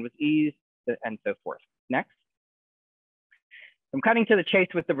lockdown was eased, and so forth. Next. I'm cutting to the chase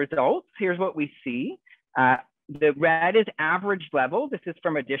with the results. Here's what we see. The red is average level. This is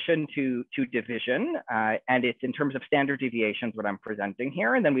from addition to division, and it's in terms of standard deviations what I'm presenting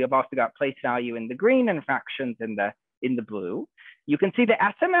here. And then we have also got place value in the green and fractions in the blue. You can see the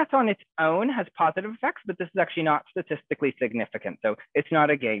SMS on its own has positive effects, but this is actually not statistically significant. So it's not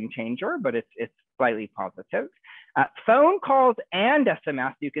a game changer, but it's slightly positive. Phone calls and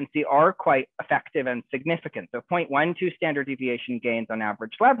SMS, you can see, are quite effective and significant. So 0.12 standard deviation gains on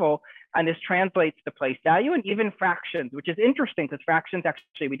average level, and this translates to place value and even fractions, which is interesting because fractions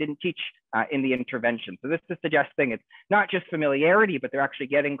actually we didn't teach in the intervention. So this is suggesting it's not just familiarity, but they're actually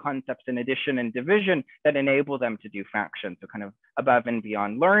getting concepts in addition and division that enable them to do fractions, so kind of above and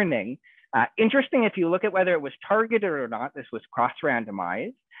beyond learning. Interesting, if you look at whether it was targeted or not, this was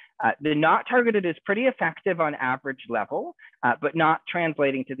cross-randomized. The not targeted is pretty effective on average level, but not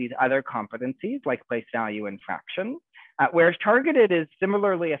translating to these other competencies like place value and fraction. Whereas targeted is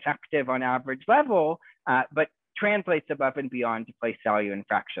similarly effective on average level, but translates above and beyond to place value and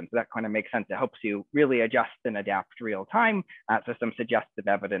fraction. So that kind of makes sense. It helps you really adjust and adapt real time. So some suggestive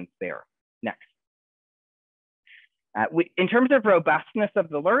evidence there. Next. In terms of robustness of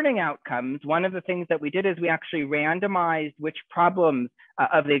the learning outcomes, one of the things that we did is we actually randomized which problems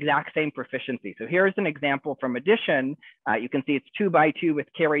of the exact same proficiency. So here's an example from addition. You can see it's 2 by 2 with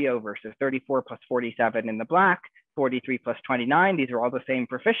carryover. So 34 plus 47 in the black, 43 plus 29. These are all the same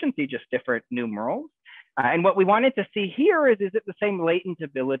proficiency, just different numerals. And what we wanted to see here is it the same latent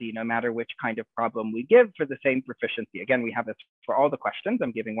ability, no matter which kind of problem we give for the same proficiency? Again, we have this for all the questions.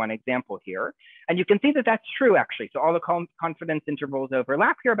 I'm giving one example here. And you can see that that's true, actually. So all the confidence intervals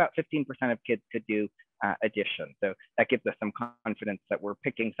overlap here. About 15% of kids could do addition. So that gives us some confidence that we're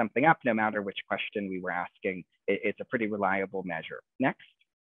picking something up, no matter which question we were asking. It's a pretty reliable measure. Next.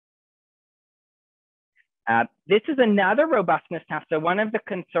 This is another robustness test. So one of the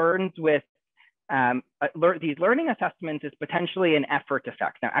concerns with these learning assessments is potentially an effort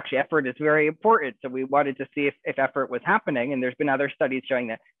effect. Now, actually, effort is very important. So we wanted to see if effort was happening. And there's been other studies showing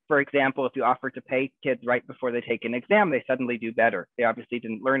that, for example, if you offer to pay kids right before they take an exam, they suddenly do better. They obviously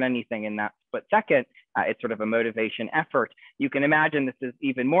didn't learn anything in that split second. It's sort of a motivation effort. You can imagine this is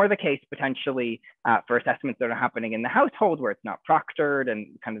even more the case potentially for assessments that are happening in the household where it's not proctored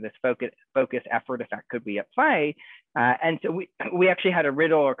and kind of this focus effort effect could be at play. And so we actually had a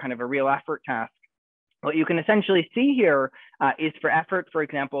riddle or kind of a real effort task. What you can essentially see here is for effort, for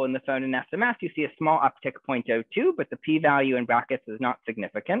example, in the phone and SMS, you see a small uptick 0.02, but the p-value in brackets is not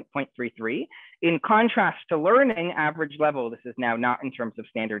significant, 0.33. In contrast to learning, average level, this is now not in terms of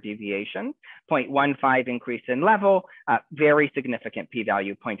standard deviation, 0.15 increase in level, very significant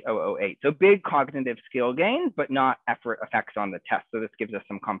p-value, 0.008. So big cognitive skill gains, but not effort effects on the test. So this gives us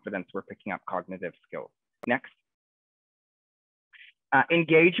some confidence we're picking up cognitive skills. Next.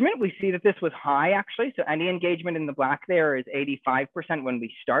 Engagement, we see that this was high actually. So any engagement in the black there is 85% when we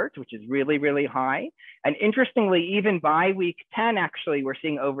start, which is really, really high. And interestingly, even by week 10, actually, we're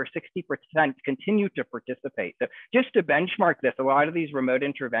seeing over 60% continue to participate. So just to benchmark this, a lot of these remote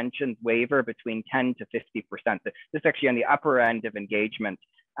interventions waver between 10 to 50%. This is actually on the upper end of engagement.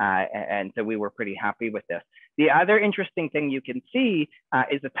 And so we were pretty happy with this. The other interesting thing you can see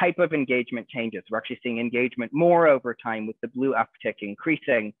is the type of engagement changes. We're actually seeing engagement more over time with the blue uptick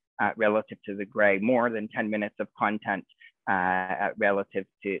increasing relative to the gray, more than 10 minutes of content relative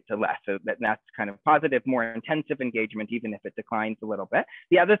to less. So that's kind of positive, more intensive engagement, even if it declines a little bit.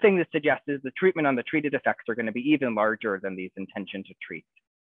 The other thing this suggests is the treatment on the treated effects are going to be even larger than these intention to treat.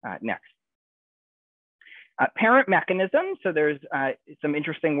 Next. Parent mechanisms. So there's some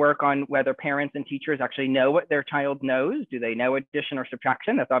interesting work on whether parents and teachers actually know what their child knows. Do they know addition or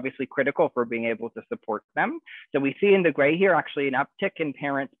subtraction? That's obviously critical for being able to support them. So we see in the gray here actually an uptick in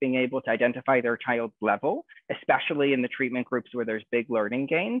parents being able to identify their child's level, especially in the treatment groups where there's big learning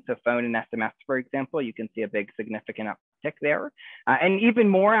gains. So phone and SMS, for example, you can see a big significant uptick there. And even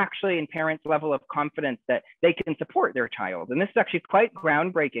more actually in parents' level of confidence that they can support their child. And this is actually quite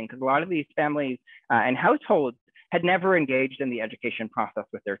groundbreaking because a lot of these families and households had never engaged in the education process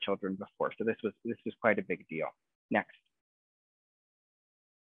with their children before. So this was quite a big deal. Next.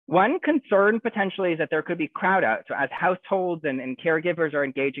 One concern potentially is that there could be crowd out. So as households and caregivers are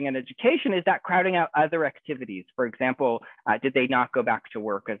engaging in education, is that crowding out other activities? For example, did they not go back to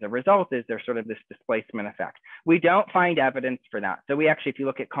work as a result? Is there sort of this displacement effect? We don't find evidence for that. So we actually, if you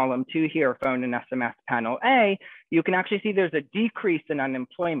look at column 2 here, phone and SMS panel A, you can actually see there's a decrease in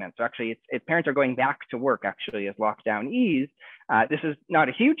unemployment. So actually, parents are going back to work actually as lockdown ease. This is not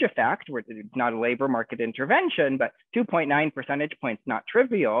a huge effect. It's not a labor market intervention, but 2.9 percentage points, not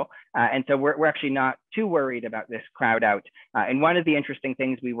trivial. And so we're actually not too worried about this crowd out. And one of the interesting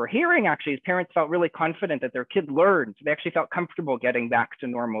things we were hearing actually is parents felt really confident that their kid learned. So they actually felt comfortable getting back to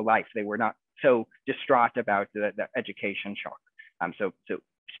normal life. They were not so distraught about the education shock. So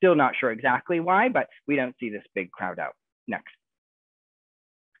still not sure exactly why, but we don't see this big crowd out. Next.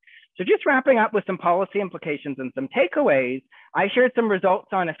 So just wrapping up with some policy implications and some takeaways, I shared some results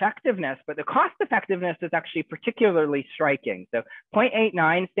on effectiveness, but the cost effectiveness is actually particularly striking. So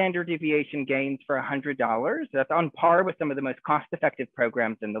 0.89 standard deviation gains for $100. That's on par with some of the most cost-effective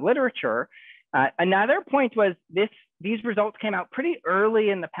programs in the literature. Another point was these results came out pretty early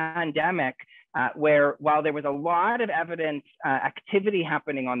in the pandemic, where while there was a lot of evidence activity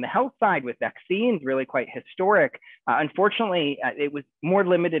happening on the health side with vaccines, really quite historic, unfortunately, it was more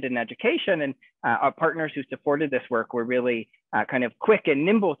limited in education, and our partners who supported this work were really kind of quick and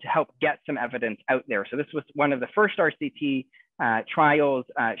nimble to help get some evidence out there. So this was one of the first RCT trials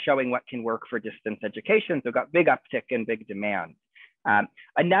showing what can work for distance education, so got big uptick and big demand.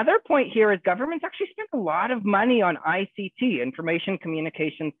 Another point here is governments actually spend a lot of money on ICT, information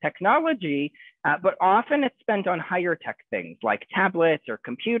communications technology, but often it's spent on higher tech things like tablets or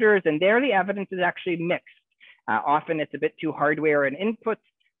computers, and there the evidence is actually mixed. Often it's a bit too hardware and input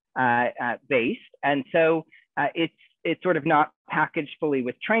based, and so it's sort of not packaged fully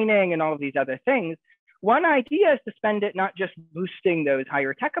with training and all of these other things. One idea is to spend it not just boosting those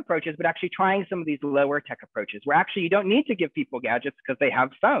higher tech approaches, but actually trying some of these lower tech approaches where actually you don't need to give people gadgets because they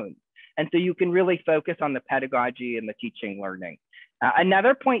have phones. And so you can really focus on the pedagogy and the teaching learning.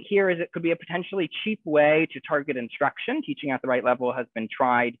 Another point here is it could be a potentially cheap way to target instruction. Teaching at the right level has been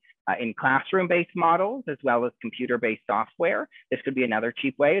tried in classroom-based models as well as computer-based software. This could be another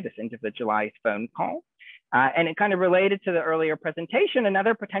cheap way, this individualized phone call. And it kind of related to the earlier presentation,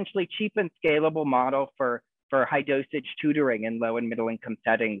 another potentially cheap and scalable model for high dosage tutoring in low and middle income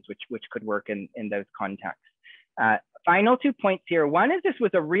settings, which could work in those contexts. Final 2 points here. One is this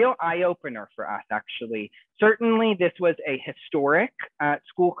was a real eye opener for us, actually. Certainly this was a historic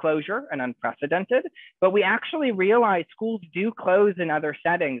school closure and unprecedented, but we actually realized schools do close in other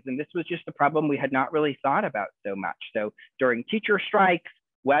settings. And this was just a problem we had not really thought about so much. So during teacher strikes,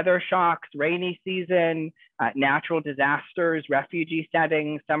 weather shocks, rainy season, natural disasters, refugee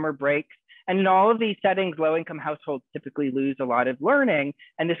settings, summer breaks. And in all of these settings, low-income households typically lose a lot of learning,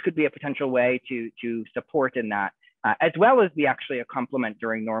 and this could be a potential way to support in that, as well as be actually a complement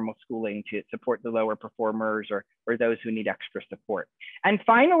during normal schooling to support the lower performers or those who need extra support. And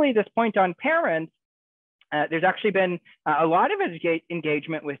finally, this point on parents, there's actually been a lot of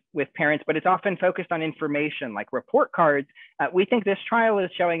engagement with parents, but it's often focused on information like report cards. We think this trial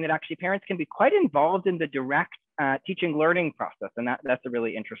is showing that actually parents can be quite involved in the direct teaching learning process. And that's a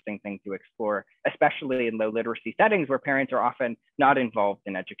really interesting thing to explore, especially in low literacy settings where parents are often not involved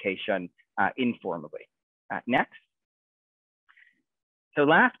in education informally. Next. So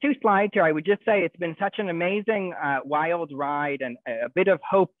last 2 slides here, I would just say it's been such an amazing wild ride and a bit of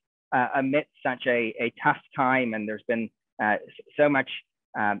hope amidst such a tough time, and there's been so much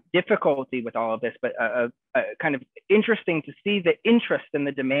difficulty with all of this, but kind of interesting to see the interest and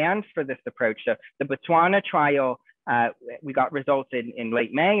the demand for this approach. So the Botswana trial, we got results in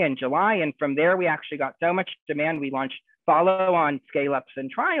late May and July, and from there we actually got so much demand, we launched follow-on scale-ups and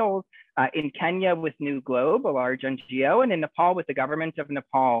trials in Kenya with New Globe, a large NGO, and in Nepal with the government of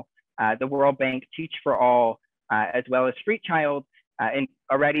Nepal, the World Bank, Teach for All, as well as Street Child. And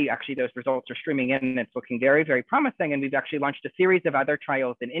already, actually, those results are streaming in, and it's looking very, very promising. And we've actually launched a series of other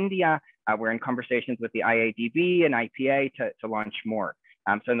trials in India. We're in conversations with the IADB and IPA to launch more.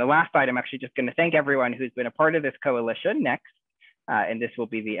 So in the last slide, I'm actually just going to thank everyone who's been a part of this coalition. Next, and this will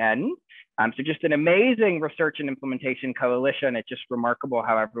be the end. So just an amazing research and implementation coalition. It's just remarkable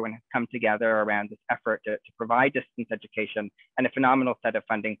how everyone has come together around this effort to provide distance education, and a phenomenal set of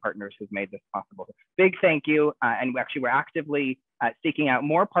funding partners who've made this possible. Big thank you. And we're actively seeking out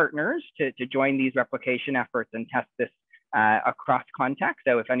more partners to join these replication efforts and test this across contexts.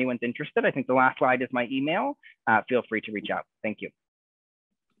 So if anyone's interested, I think the last slide is my email. Feel free to reach out. Thank you.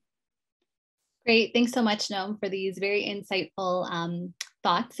 Great. Thanks so much, Noam, for these very insightful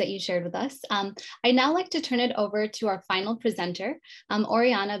thoughts that you shared with us. I'd now like to turn it over to our final presenter,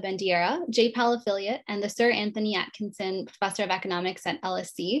 Oriana Bandiera, JPAL affiliate and the Sir Anthony Atkinson Professor of Economics at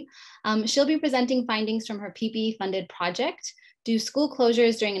LSE. She'll be presenting findings from her PPE-funded project, Do School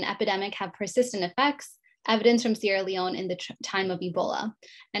Closures During an Epidemic Have Persistent Effects? Evidence from Sierra Leone in the time of Ebola.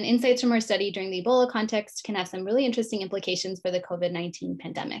 And insights from her study during the Ebola context can have some really interesting implications for the COVID-19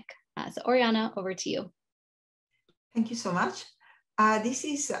 pandemic. So Oriana, over to you. Thank you so much. This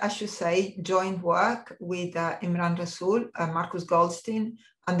is, I should say, joint work with Imran Rasool, Marcus Goldstein,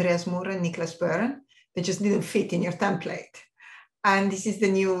 Andreas Moore, and Nicholas Buren. They just didn't fit in your template. And this is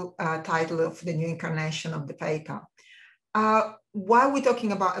the new title of the new incarnation of the paper. Why are we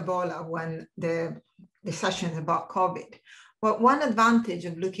talking about Ebola when the session is about COVID? Well, one advantage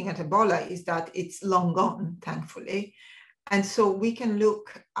of looking at Ebola is that it's long gone, thankfully. And so we can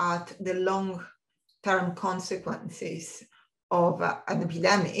look at the long-term consequences of an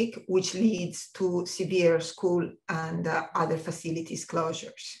epidemic, which leads to severe school and other facilities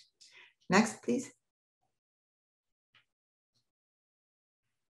closures. Next, please.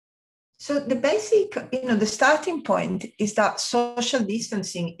 So the basic, the starting point is that social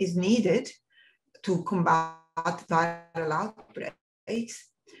distancing is needed to combat viral outbreaks.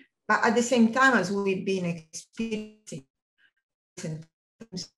 But at the same time, as we've been experiencing,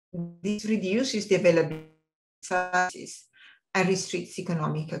 this reduces the availability of services and restricts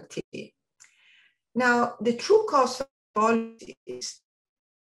economic activity. Now, the true cost of policies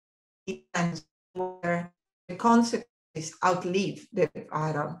depends where the consequences outlive the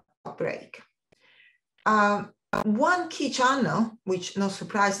viral outbreak. One key channel, which not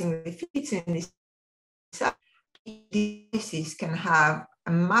surprisingly fits in this, diseases can have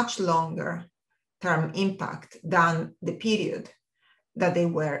a much longer term impact than the period that they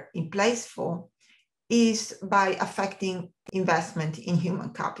were in place for, is by affecting investment in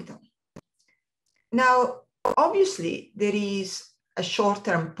human capital. Now, obviously, there is a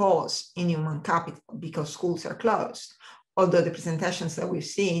short-term pause in human capital because schools are closed, although the presentations that we've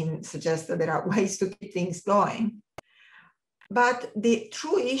seen suggest that there are ways to keep things going. But the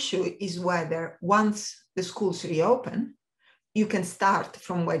true issue is whether once the schools reopen, you can start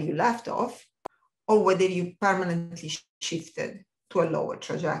from where you left off, or whether you permanently shifted to a lower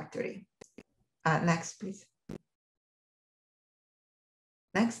trajectory. Next, please.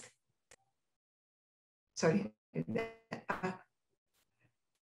 Next. Sorry.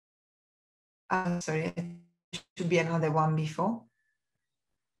 Sorry, there should be another one before.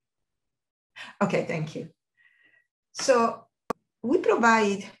 Okay, thank you. So we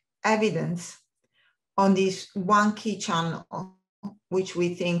provide evidence on this one key channel, which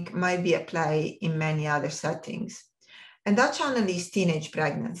we think might be at play in many other settings. And that channel is teenage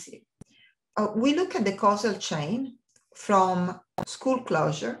pregnancy. We look at the causal chain from school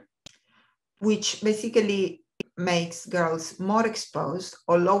closure, which basically makes girls more exposed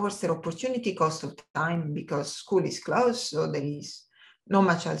or lowers their opportunity cost of time because school is closed, so there is not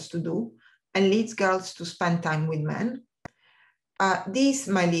much else to do, and leads girls to spend time with men. This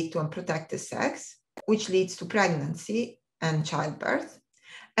might lead to unprotected sex, which leads to pregnancy and childbirth.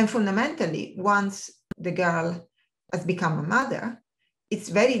 And fundamentally, once the girl has become a mother, it's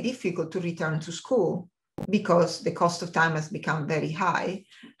very difficult to return to school because the cost of time has become very high,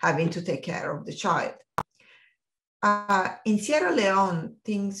 having to take care of the child. In Sierra Leone,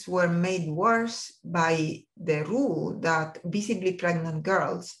 things were made worse by the rule that visibly pregnant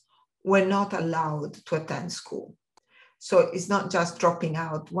girls were not allowed to attend school. So it's not just dropping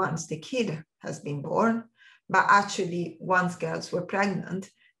out once the kid has been born, but actually once girls were pregnant,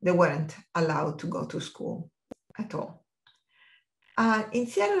 they weren't allowed to go to school at all. In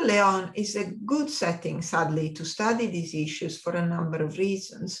Sierra Leone is a good setting, sadly, to study these issues for a number of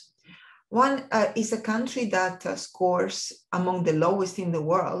reasons. One is a country that scores among the lowest in the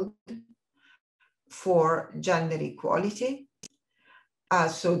world for gender equality.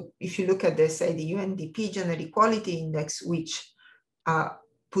 So if you look at the, say, the UNDP Gender Equality Index, which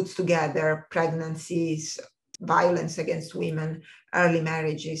puts together pregnancies, violence against women, early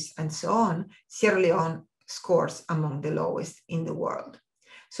marriages, and so on, Sierra Leone scores among the lowest in the world.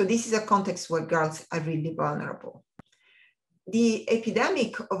 So this is a context where girls are really vulnerable. The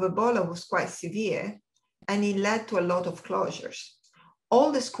epidemic of Ebola was quite severe, and it led to a lot of closures.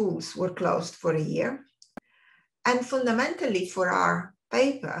 All the schools were closed for a year. And fundamentally, for our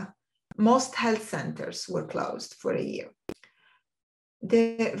paper, most health centers were closed for a year.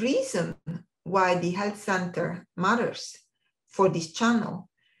 The reason why the health center matters for this channel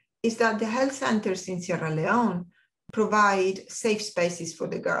is that the health centers in Sierra Leone provide safe spaces for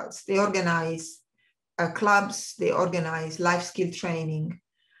the girls. They organize clubs, they organize life skill training.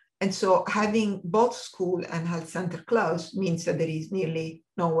 And so having both school and health center closed means that there is nearly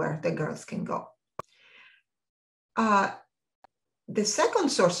nowhere the girls can go. The second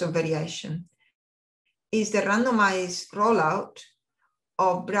source of variation is the randomized rollout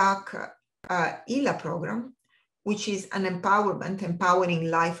of BRAC ELA program, which is an empowering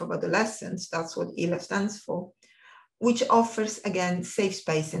life of adolescents. That's what ELA stands for, which offers, again, safe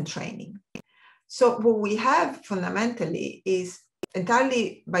space and training. So what we have fundamentally is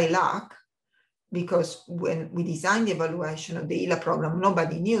entirely by luck, because when we designed the evaluation of the ELA program,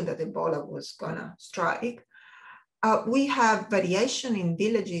 nobody knew that Ebola was gonna strike. We have variation in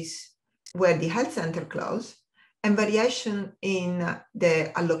villages where the health center closed and variation in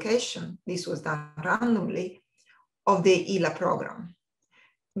the allocation, this was done randomly, of the ELA program.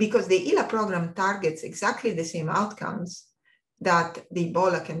 Because the ELA program targets exactly the same outcomes that the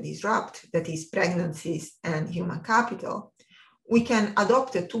Ebola can disrupt, that is pregnancies and human capital, we can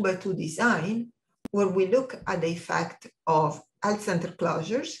adopt a 2x2 design where we look at the effect of health center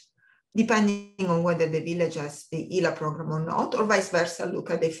closures, depending on whether the village has the ELA program or not, or vice versa,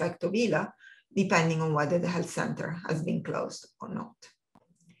 look at the effect of ELA, depending on whether the health center has been closed or not.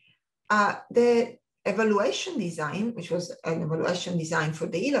 The evaluation design, which was an evaluation design for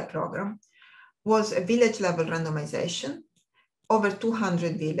the ELA program, was a village level randomization over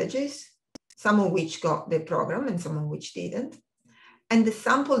 200 villages, some of which got the program and some of which didn't. And the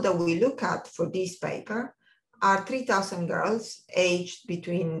sample that we look at for this paper are 3,000 girls aged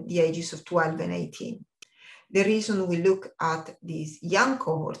between the ages of 12 and 18. The reason we look at this young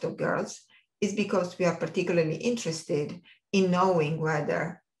cohort of girls is because we are particularly interested in knowing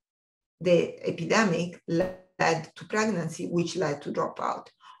whether the epidemic led to pregnancy, which led to dropout.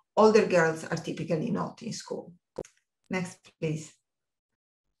 Older girls are typically not in school. Next, please.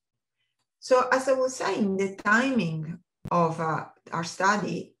 So as I was saying, the timing of our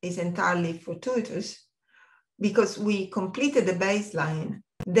study is entirely fortuitous because we completed the baseline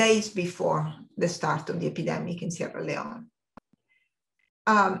days before the start of the epidemic in Sierra Leone.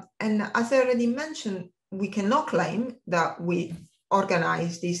 And as I already mentioned, we cannot claim that we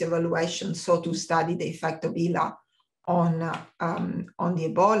organized this evaluation so to study the effect of ELA on the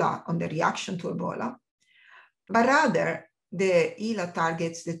Ebola, on the reaction to Ebola, but rather the ELA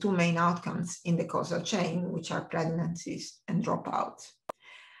targets the two main outcomes in the causal chain, which are pregnancies and dropouts.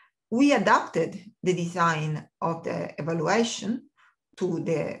 We adapted the design of the evaluation to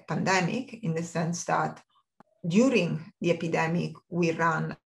the pandemic in the sense that during the epidemic, we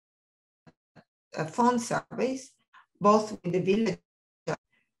ran phone surveys, both with the village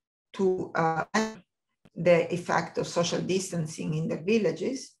to measure the effect of social distancing in the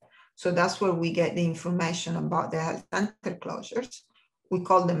villages. So that's where we get the information about the health center closures. We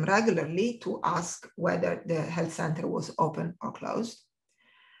call them regularly to ask whether the health center was open or closed.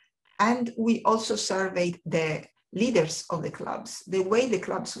 And we also surveyed the leaders of the clubs. The way the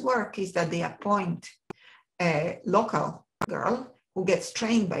clubs work is that they appoint a local girl who gets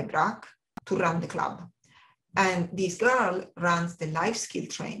trained by BRAC to run the club. And this girl runs the life skill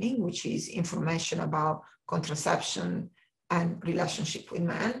training, which is information about contraception and relationship with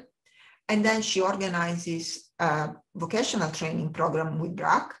men. And then she organizes a vocational training program with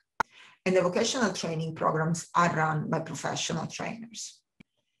BRAC. And the vocational training programs are run by professional trainers.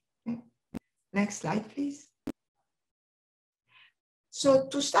 Okay. Next slide, please. So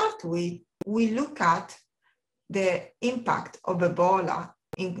to start with, we look at the impact of Ebola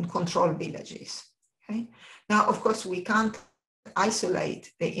in control villages. Okay? Now, of course, we can't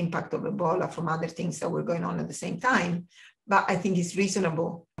isolate the impact of Ebola from other things that were going on at the same time, but I think it's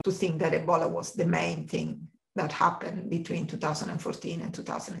reasonable to think that Ebola was the main thing that happened between 2014 and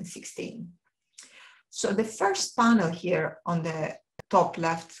 2016. So the first panel here on the top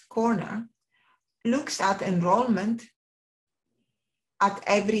left corner looks at enrollment at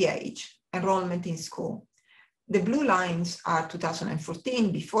every age, enrollment in school. The blue lines are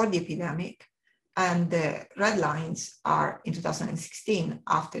 2014, before the epidemic, and the red lines are in 2016,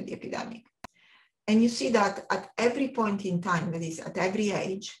 after the epidemic. And you see that at every point in time, that is at every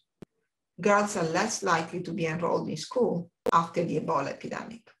age, girls are less likely to be enrolled in school after the Ebola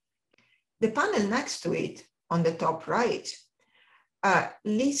epidemic. The panel next to it, on the top right,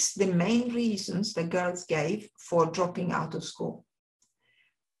 lists the main reasons that girls gave for dropping out of school.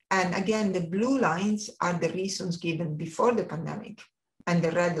 And again, the blue lines are the reasons given before the pandemic, and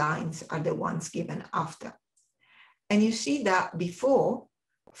the red lines are the ones given after. And you see that before,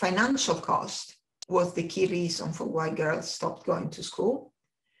 financial cost was the key reason for why girls stopped going to school.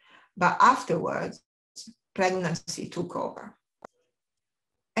 But afterwards, pregnancy took over.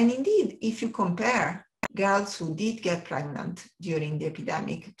 And indeed, if you compare girls who did get pregnant during the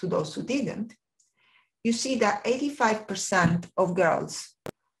epidemic to those who didn't, you see that 85% of girls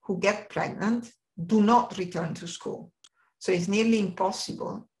who get pregnant do not return to school. So it's nearly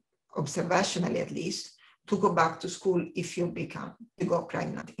impossible, observationally at least, to go back to school if you go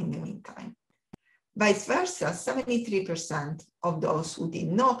pregnant in the meantime. Vice versa, 73% of those who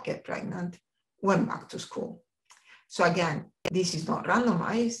did not get pregnant went back to school. So again, this is not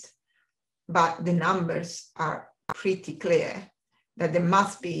randomized, but the numbers are pretty clear that there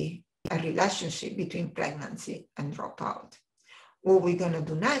must be a relationship between pregnancy and dropout. What we're going to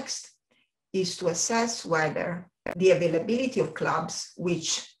do next is to assess whether the availability of clubs,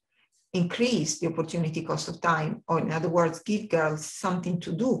 which increase the opportunity cost of time, or in other words, give girls something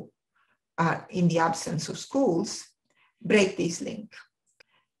to do in the absence of schools, break this link.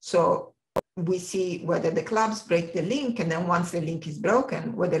 So we see whether the clubs break the link, and then once the link is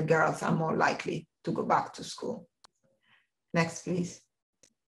broken, whether girls are more likely to go back to school. Next, please.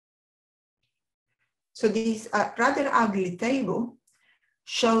 So this rather ugly table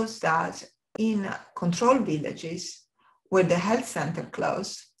shows that in control villages where the health center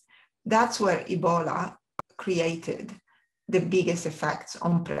closed, that's where Ebola created the biggest effects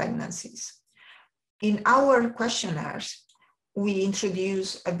on pregnancies. In our questionnaires, we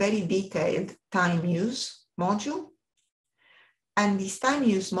introduce a very detailed time use module. And this time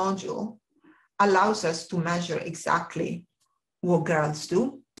use module allows us to measure exactly what girls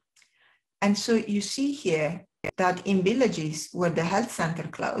do. And so you see here that in villages where the health center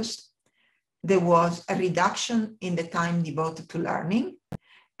closed, there was a reduction in the time devoted to learning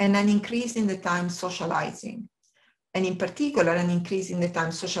and an increase in the time socializing. And in particular, an increase in the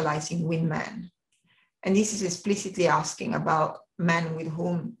time socializing with men. And this is explicitly asking about men with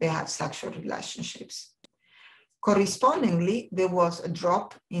whom they have sexual relationships. Correspondingly, there was a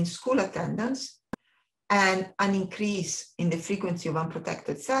drop in school attendance and an increase in the frequency of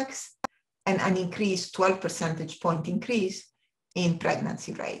unprotected sex and an increased 12 percentage point increase in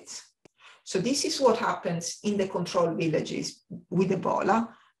pregnancy rates. So this is what happens in the control villages with Ebola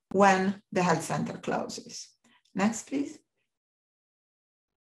when the health center closes. Next, please.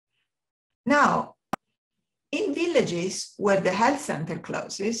 Now, in villages where the health center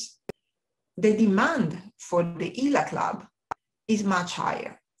closes, the demand for the ELA club is much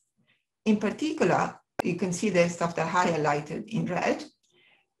higher. In particular, you can see the stuff that I highlighted in red.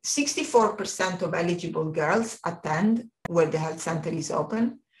 64% of eligible girls attend where the health center is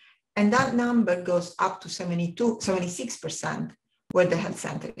open, and that number goes up to 76% where the health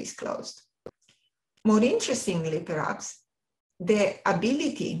center is closed. More interestingly, perhaps, the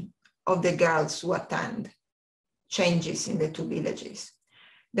ability of the girls who attend changes in the two villages.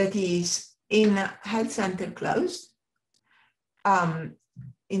 That is, in health center closed, in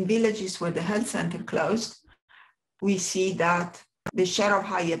villages where the health center closed, we see that the share of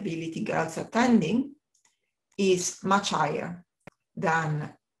high ability girls attending is much higher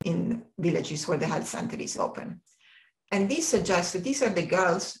than in villages where the health center is open. And this suggests that these are the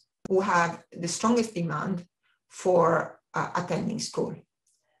girls who have the strongest demand for attending school.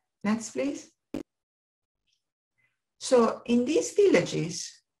 Next, please. So in these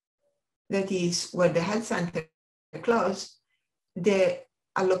villages, that is where the health center closed, the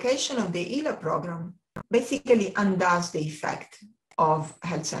allocation of the ELA program basically undoes the effect of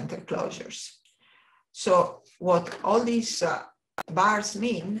health center closures. So what all these bars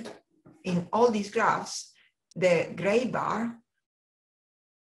mean, in all these graphs, the gray bar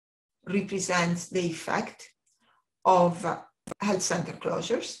represents the effect of health center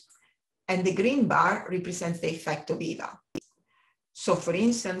closures, and the green bar represents the effect of ELA. So for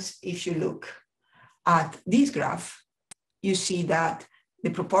instance, if you look at this graph, you see that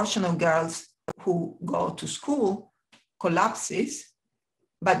the proportion of girls who go to school collapses,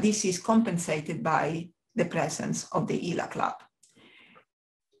 but this is compensated by the presence of the ELA club.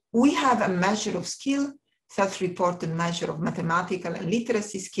 We have a measure of skill, self-reported measure of mathematical and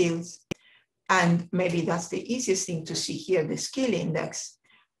literacy skills, and maybe that's the easiest thing to see here, the skill index.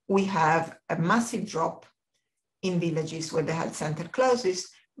 We have a massive drop in villages where the health center closes,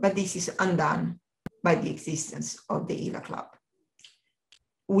 but this is undone by the existence of the ELA club.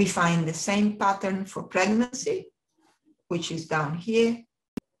 We find the same pattern for pregnancy, which is down here.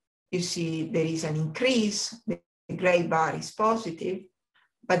 You see there is an increase, the gray bar is positive,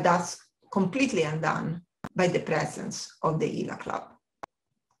 but that's completely undone by the presence of the ELA club.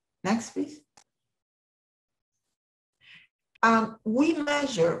 Next, please.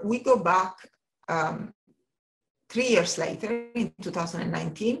 We go back 3 years later in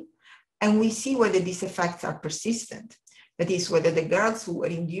 2019, and we see whether these effects are persistent. That is, whether the girls who were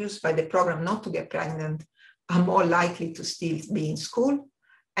induced by the program not to get pregnant are more likely to still be in school,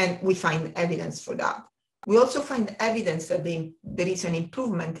 and we find evidence for that. We also find evidence that there is an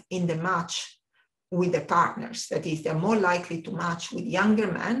improvement in the match with the partners. That is, they're more likely to match with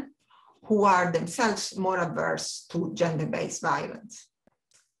younger men who are themselves more averse to gender-based violence.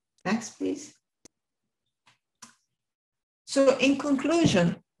 Next, please. So in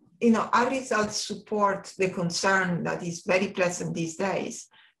conclusion, our results support the concern that is very present these days,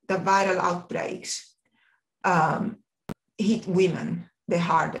 that viral outbreaks hit women the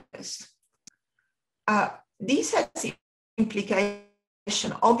hardest. This has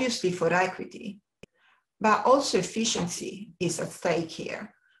implication, obviously, for equity, but also efficiency is at stake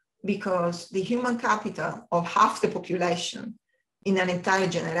here, because the human capital of half the population in an entire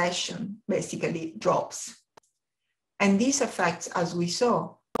generation basically drops. And these effects, as we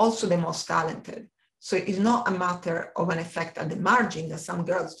saw, also the most talented. So it's not a matter of an effect at the margin that some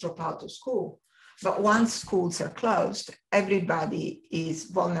girls drop out of school. But once schools are closed, everybody is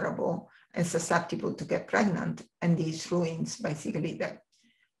vulnerable and susceptible to get pregnant. And this ruins basically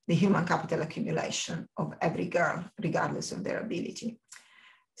the human capital accumulation of every girl, regardless of their ability.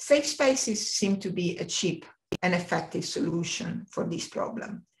 Safe spaces seem to be a cheap and effective solution for this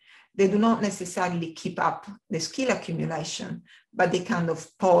problem. They do not necessarily keep up the skill accumulation, but they kind of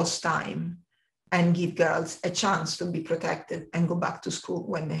pause time and give girls a chance to be protected and go back to school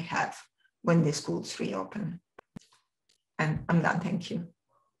when the schools reopen. And I'm done, thank you.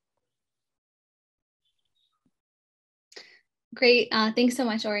 Great, thanks so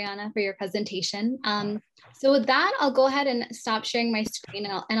much, Oriana, for your presentation. So with that, I'll go ahead and stop sharing my screen,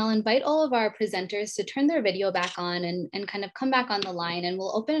 and I'll invite all of our presenters to turn their video back on and kind of come back on the line, and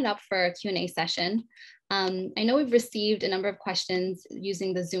we'll open it up for a Q&A session. I know we've received a number of questions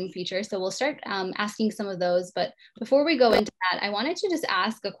using the Zoom feature, so we'll start asking some of those. But before we go into that, I wanted to just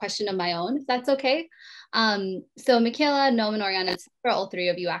ask a question of my own, if that's okay. So Michaela, Noam, and Oriana, it's for all three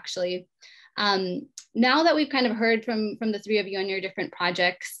of you actually. Now that we've kind of heard from the three of you on your different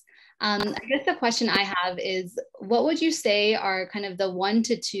projects, I guess the question I have is, what would you say are kind of the 1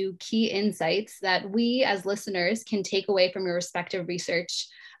 to 2 key insights that we as listeners can take away from your respective research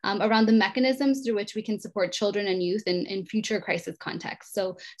around the mechanisms through which we can support children and youth in future crisis contexts?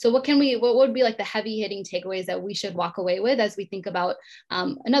 So what would be like the heavy hitting takeaways that we should walk away with as we think about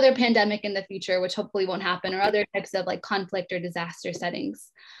another pandemic in the future, which hopefully won't happen, or other types of like conflict or disaster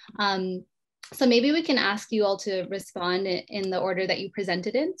settings? So maybe we can ask you all to respond in the order that you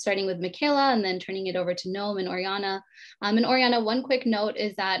presented in, starting with Michaela and then turning it over to Noam and Oriana. And Oriana, one quick note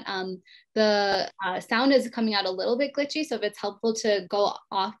is that the sound is coming out a little bit glitchy. So if it's helpful to go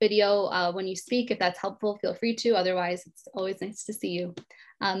off video when you speak, if that's helpful, feel free to. Otherwise, it's always nice to see you.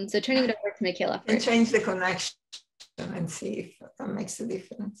 So turning it over to Michaela first. And change the connection and see if that makes a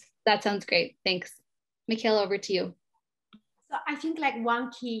difference. That sounds great. Thanks. Michaela, over to you. So I think like one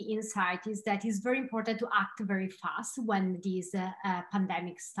key insight is that it's very important to act very fast when these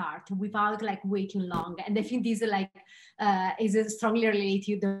pandemics start without like waiting long. And I think this like is strongly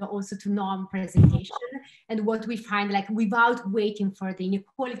related also to Noam's presentation. And what we find, like without waiting for the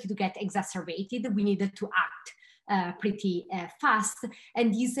inequality to get exacerbated, we needed to act pretty fast.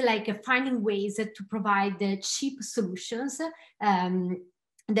 And these like finding ways to provide cheap solutions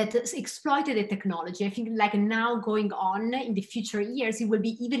that exploited the technology. I think like now going on in the future years, it will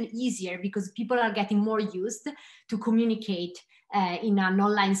be even easier because people are getting more used to communicate in an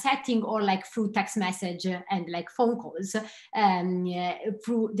online setting or like through text message and like phone calls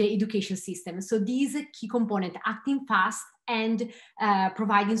through the education system. So these key component, acting fast and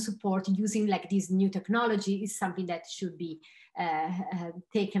providing support using like this new technology, is something that should be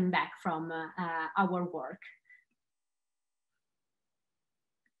taken back from our work.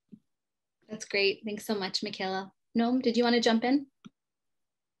 That's great. Thanks so much, Michaela. Noam, did you want to jump in?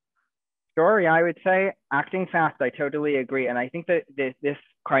 Sure, yeah, I would say acting fast, I totally agree. And I think that this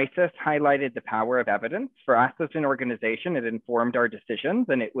crisis highlighted the power of evidence. For us as an organization, it informed our decisions,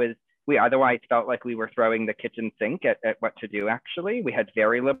 and we otherwise felt like we were throwing the kitchen sink at what to do actually. We had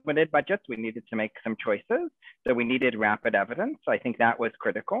very limited budgets. We needed to make some choices. So we needed rapid evidence. I think that was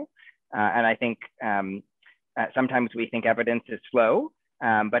critical. And I think sometimes we think evidence is slow.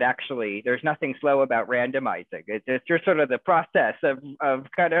 But actually, there's nothing slow about randomizing. It's just sort of the process of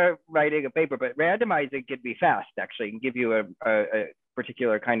kind of writing a paper, but randomizing can be fast, actually, and give you a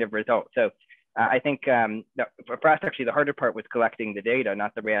particular kind of result. So I think for us, actually, the harder part was collecting the data,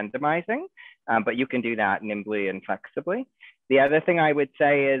 not the randomizing, but you can do that nimbly and flexibly. The other thing I would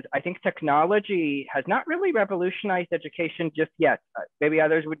say is I think technology has not really revolutionized education just yet. Maybe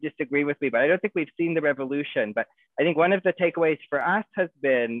others would disagree with me, but I don't think we've seen the revolution. But I think one of the takeaways for us has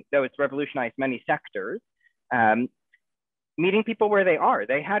been, though it's revolutionized many sectors, meeting people where they are.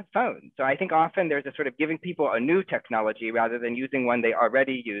 They had phones. So I think often there's a sort of giving people a new technology rather than using one they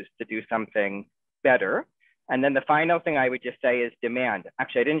already used to do something better. And then the final thing I would just say is demand.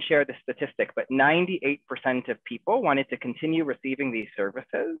 Actually, I didn't share the statistic, but 98% of people wanted to continue receiving these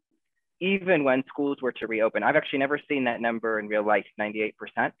services, even when schools were to reopen. I've actually never seen that number in real life, 98%.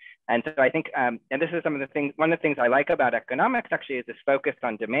 And so I think, and this is one of the things I like about economics actually is this focus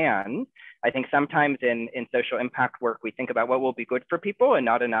on demand. I think sometimes in social impact work, we think about what will be good for people and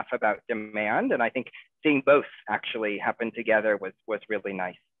not enough about demand. And I think seeing both actually happen together was really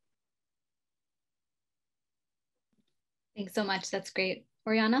nice. Thanks so much. That's great.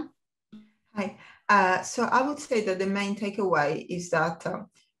 Oriana? Hi. So I would say that the main takeaway is that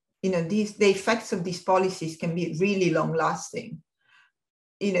the effects of these policies can be really long lasting.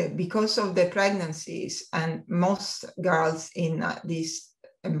 because of the pregnancies, and most girls in these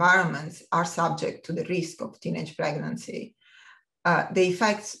environments are subject to the risk of teenage pregnancy, the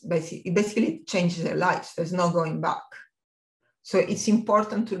effects basically changes their lives. There's no going back. So it's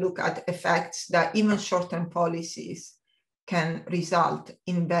important to look at effects that even short-term policies can result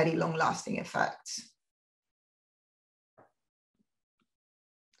in very long-lasting effects.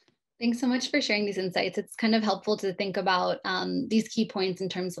 Thanks so much for sharing these insights. It's kind of helpful to think about these key points in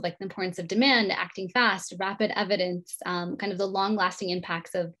terms of like the importance of demand, acting fast, rapid evidence, kind of the long-lasting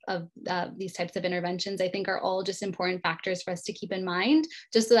impacts of these types of interventions, I think are all just important factors for us to keep in mind,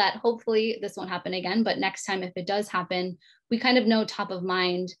 just so that hopefully this won't happen again. But next time, if it does happen, we kind of know top of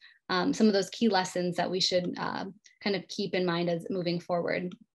mind some of those key lessons that we should kind of keep in mind as moving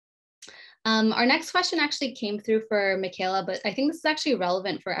forward. Our next question actually came through for Michaela, but I think this is actually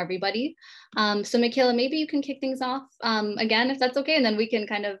relevant for everybody. So Michaela, maybe you can kick things off again, if that's okay, and then we can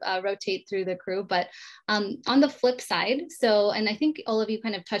kind of rotate through the crew. But on the flip side, and I think all of you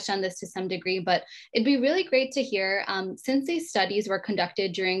kind of touched on this to some degree, but it'd be really great to hear, since these studies were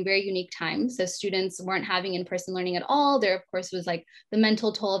conducted during very unique times, so students weren't having in-person learning at all, there of course was like the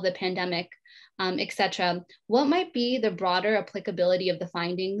mental toll of the pandemic, etc. What might be the broader applicability of the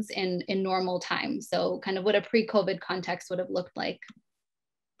findings in normal times? So kind of what a pre-COVID context would have looked like.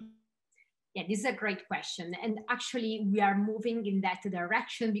 Yeah, this is a great question. And actually, we are moving in that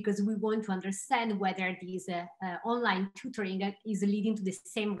direction because we want to understand whether this online tutoring is leading to the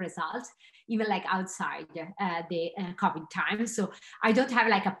same results, even like outside the COVID time. So I don't have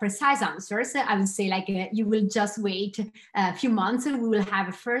like a precise answer. So I would say like you will just wait a few months and we will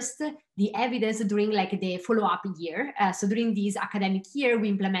have first the evidence during like the follow-up year. So during this academic year, we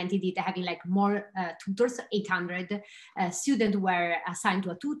implemented it having like more tutors, 800 students were assigned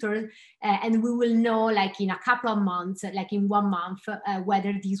to a tutor. And we will know like in a couple of months, like in 1 month,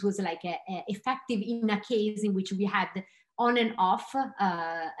 whether this was like effective in a case in which we had on and off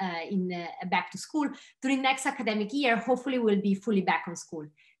back to school. During next academic year, hopefully we'll be fully back on school.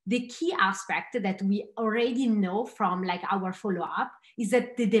 The key aspect that we already know from like our follow-up is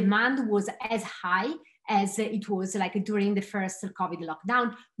that the demand was as high as it was like during the first COVID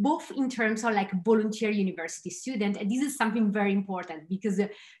lockdown, both in terms of like volunteer university students. And this is something very important because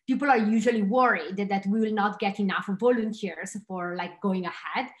people are usually worried that we will not get enough volunteers for like going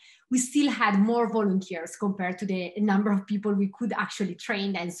ahead. We still had more volunteers compared to the number of people we could actually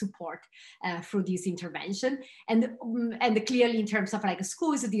train and support through this intervention. And clearly in terms of like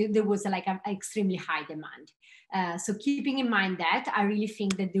schools, there was like an extremely high demand. So keeping in mind that, I really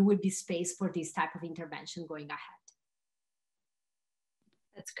think that there will be space for this type of intervention going ahead.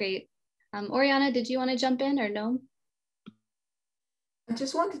 That's great. Oriana, did you want to jump in or no? I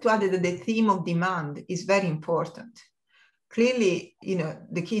just wanted to add that the theme of demand is very important. Clearly,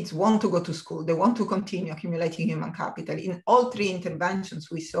 the kids want to go to school. They want to continue accumulating human capital. In all three interventions,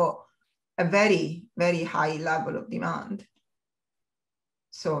 we saw a very, very high level of demand.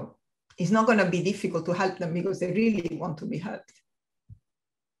 So it's not going to be difficult to help them because they really want to be helped.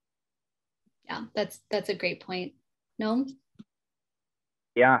 Yeah, that's a great point. No?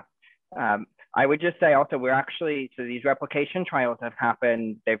 Yeah. I would just say also so these replication trials have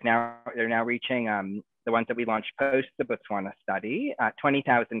happened. They're now reaching the ones that we launched post the Botswana study,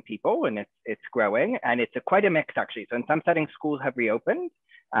 20,000 people, and it's growing, and it's quite a mix actually. So in some settings, schools have reopened.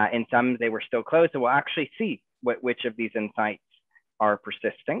 In some, they were still closed. So we'll actually see which of these insights are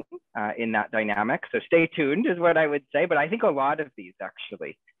persisting in that dynamic. So stay tuned is what I would say. But I think a lot of these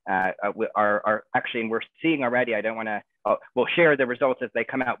actually are actually, and we're seeing already, I don't want to, we'll share the results as they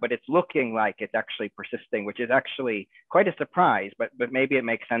come out, but it's looking like it's actually persisting, which is actually quite a surprise, but maybe it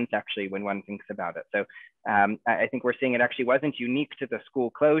makes sense actually when one thinks about it. So I think we're seeing it actually wasn't unique to the school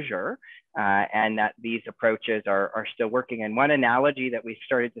closure and that these approaches are still working. And one analogy that we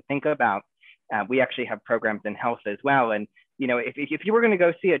started to think about, we actually have programs in health as well. And if you were going to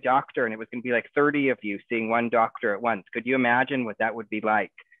go see a doctor and it was going to be like 30 of you seeing one doctor at once, could you imagine what that would be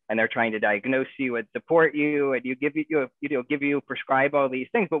like? And they're trying to diagnose you and support you, and prescribe all these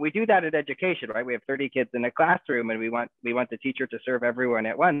things. But we do that at education, right? We have 30 kids in a classroom, and we want the teacher to serve everyone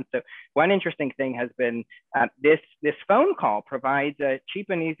at once. So one interesting thing has been this phone call provides a cheap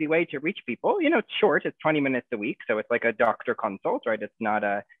and easy way to reach people. It's short; it's 20 minutes a week, so it's like a doctor consult, right? It's not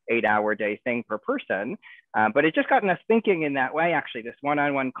a 8-hour day thing per person. But it's just gotten us thinking in that way. Actually, this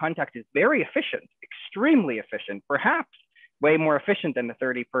one-on-one contact is very efficient, extremely efficient, perhaps way more efficient than the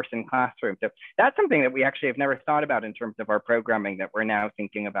 30-person classroom. So that's something that we actually have never thought about in terms of our programming that we're now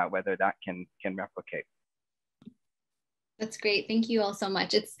thinking about whether that can replicate. That's great. Thank you all so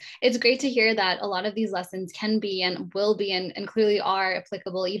much. It's great to hear that a lot of these lessons can be and will be and clearly are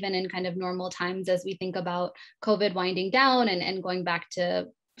applicable even in kind of normal times as we think about COVID winding down and going back to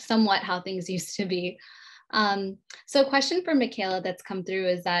somewhat how things used to be. So a question for Michaela that's come through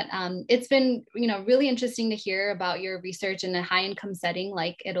is that it's been, really interesting to hear about your research in a high income setting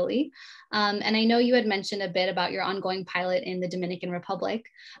like Italy. And I know you had mentioned a bit about your ongoing pilot in the Dominican Republic.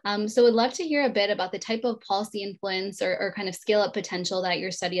 So would love to hear a bit about the type of policy influence or kind of scale up potential that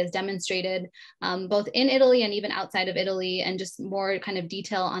your study has demonstrated, both in Italy and even outside of Italy, and just more kind of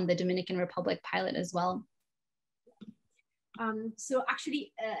detail on the Dominican Republic pilot as well. So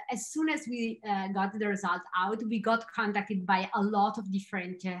actually, as soon as we got the result out, we got contacted by a lot of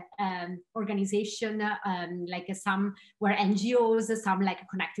different organizations, like some were NGOs, some like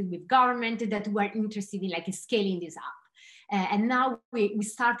connected with government that were interested in like scaling this up. And now we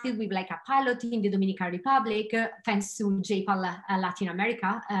started with like a pilot in the Dominican Republic, thanks to JPAL Latin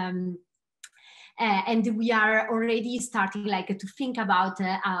America. And we are already starting like to think about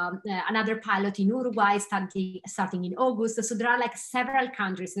another pilot in Uruguay starting in August. So there are like several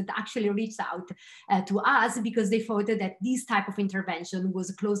countries that actually reached out to us because they thought that this type of intervention was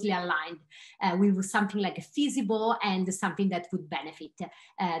closely aligned with something like feasible and something that would benefit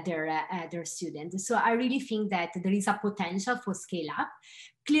their students. So I really think that there is a potential for scale up.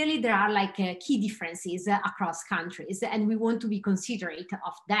 Clearly, there are like key differences across countries, and we want to be considerate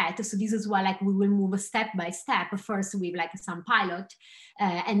of that. So this is why like we will move step by step, first with like some pilot,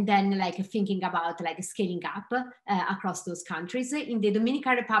 and then like thinking about like scaling up across those countries. In the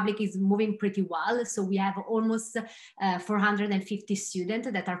Dominican Republic is moving pretty well. So we have almost 450 students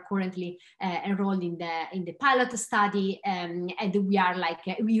that are currently enrolled in the pilot study, and we are like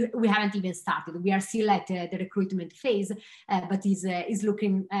we haven't even started. We are still at the recruitment phase, but is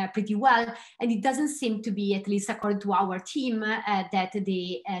looking pretty well. And it doesn't seem to be, at least according to our team, that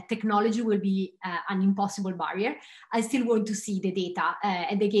the technology will be an impossible barrier. I still want to see the data,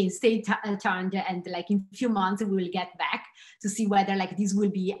 and again, stay tuned, and like in a few months we will get back to see whether like this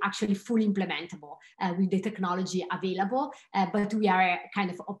will be actually fully implementable with the technology available, but we are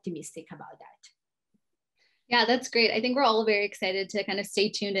kind of optimistic about that. Yeah, that's great. I think we're all very excited to kind of stay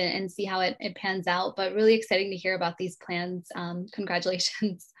tuned and see how it pans out, but really exciting to hear about these plans.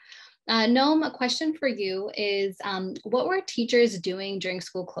 Congratulations. Noam, a question for you is, what were teachers doing during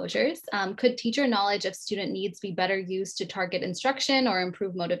school closures? Could teacher knowledge of student needs be better used to target instruction or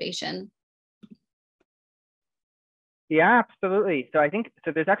improve motivation? Yeah, absolutely. So I think,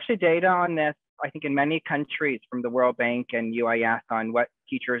 so there's actually data on this, I think in many countries from the World Bank and UIS on what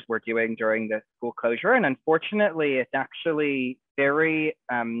teachers were doing during the school closure. And unfortunately, it's actually very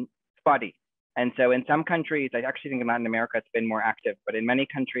spotty. And so in some countries, I actually think in Latin America, it's been more active, but in many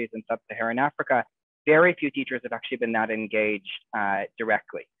countries in sub-Saharan Africa, very few teachers have actually been that engaged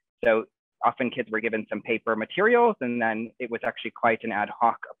directly. So often kids were given some paper materials, and then it was actually quite an ad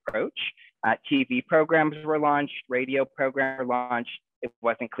hoc approach. TV programs were launched, radio programs were launched. It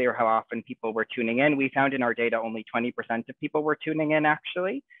wasn't clear how often people were tuning in. We found in our data only 20% of people were tuning in,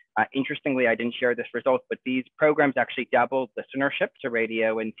 actually. Interestingly, I didn't share this result, but these programs actually doubled listenership to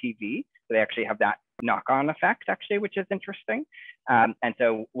radio and TV. So they actually have that knock-on effect, actually, which is interesting. And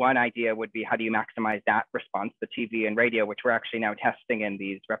so one idea would be, how do you maximize that response, the TV and radio, which we're actually now testing in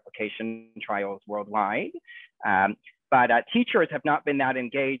these replication trials worldwide. But teachers have not been that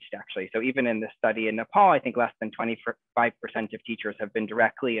engaged, actually. So even in this study in Nepal, I think less than 25% of teachers have been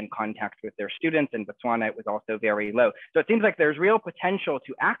directly in contact with their students. In Botswana, it was also very low. So it seems like there's real potential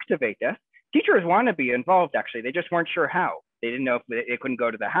to activate this. Teachers want to be involved, actually. They just weren't sure how. They didn't know if they couldn't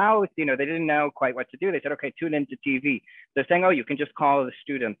go to the house. They didn't know quite what to do. They said, okay, tune into TV. They're saying, oh, you can just call the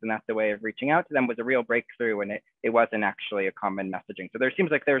students, and that's the way of reaching out to them, was a real breakthrough, and it wasn't actually a common messaging. So there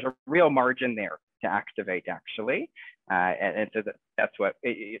seems like there's a real margin there to activate, actually. And so that's what,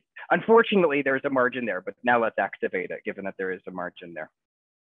 unfortunately, there's a margin there, but now let's activate it, given that there is a margin there.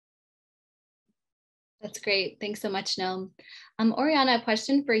 That's great. Thanks so much, Noam. Oriana, a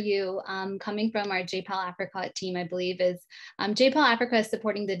question for you, coming from our JPAL Africa team, I believe, is JPAL Africa is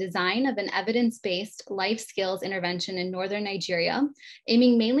supporting the design of an evidence-based life skills intervention in Northern Nigeria,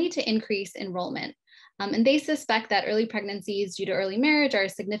 aiming mainly to increase enrollment. And they suspect that early pregnancies due to early marriage are a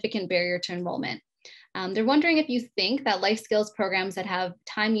significant barrier to enrollment. They're wondering if you think that life skills programs that have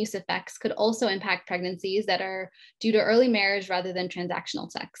time use effects could also impact pregnancies that are due to early marriage rather than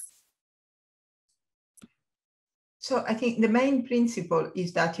transactional sex. So I think the main principle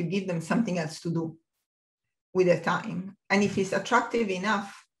is that you give them something else to do with their time. And if it's attractive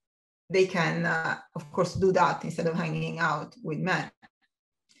enough, they can, of course, do that instead of hanging out with men,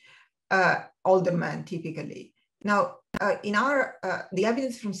 older men typically. Now, the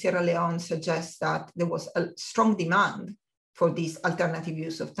evidence from Sierra Leone suggests that there was a strong demand for this alternative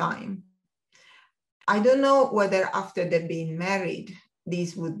use of time. I don't know whether after they've been married,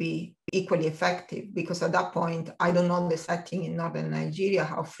 these would be equally effective, because at that point, I don't know the setting in northern Nigeria,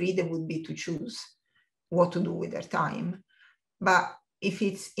 how free they would be to choose what to do with their time. But if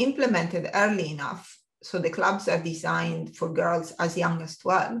it's implemented early enough, so the clubs are designed for girls as young as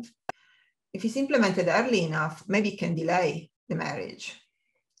 12, if it's implemented early enough, maybe it can delay the marriage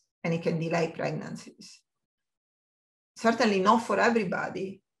and it can delay pregnancies. Certainly not for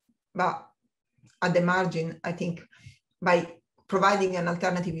everybody, but at the margin, I think by providing an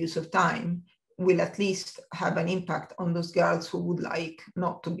alternative use of time will at least have an impact on those girls who would like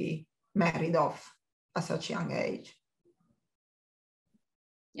not to be married off at such a young age.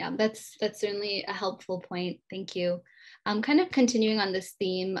 Yeah, that's certainly a helpful point. Thank you. Kind of continuing on this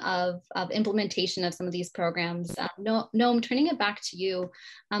theme of implementation of some of these programs, Noam, turning it back to you,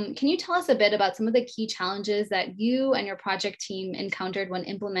 can you tell us a bit about some of the key challenges that you and your project team encountered when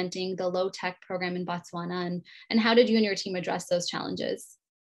implementing the low-tech program in Botswana, and how did you and your team address those challenges?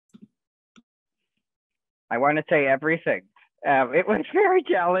 I want to say everything. It was very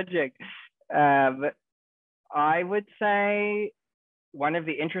challenging. I would say one of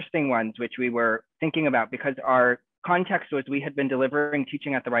the interesting ones, which we were thinking about, because our context was we had been delivering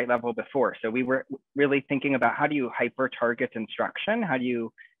teaching at the right level before. So we were really thinking about how do you hyper target instruction? How do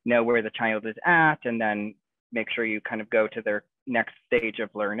you know where the child is at and then make sure you kind of go to their next stage of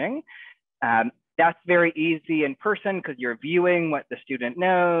learning? That's very easy in person because you're viewing what the student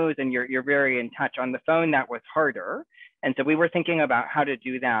knows and you're very in touch. On the phone, that was harder. And so we were thinking about how to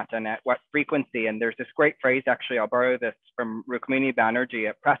do that and at what frequency. And there's this great phrase, actually, I'll borrow this from Rukmini Banerjee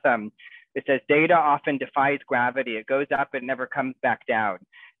at Pratham. It says, data often defies gravity. It goes up, it never comes back down.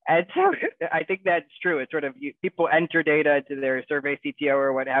 And so I think that's true. It's sort of, people enter data to their survey CTO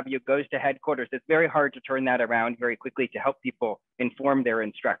or what have you, goes to headquarters. It's very hard to turn that around very quickly to help people inform their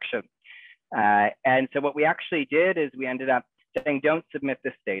instruction. And so what we actually did is we ended up saying, don't submit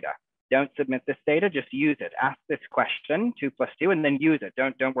this data. Don't submit this data, just use it. Ask this question, 2 + 2, and then use it.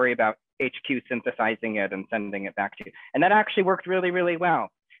 Don't worry about HQ synthesizing it and sending it back to you. And that actually worked really, really well.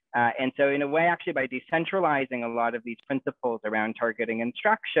 And so in a way, actually, by decentralizing a lot of these principles around targeting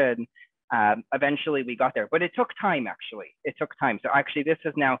instruction, eventually we got there. But it took time, actually. It took time. So actually, this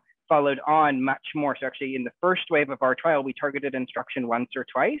has now followed on much more. So actually, in the first wave of our trial, we targeted instruction once or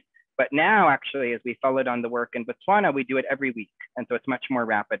twice. But now, actually, as we followed on the work in Botswana, we do it every week. And so it's much more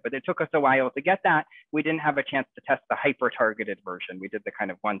rapid. But it took us a while to get that. We didn't have a chance to test the hyper-targeted version. We did the kind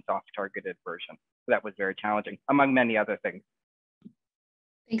of once-off targeted version. So that was very challenging, among many other things.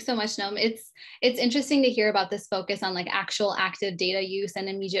 Thanks so much, Noam. It's interesting to hear about this focus on like actual active data use and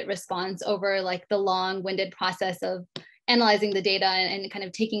immediate response over like the long-winded process of analyzing the data and kind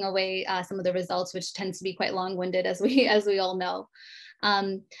of taking away some of the results, which tends to be quite long-winded, as we all know.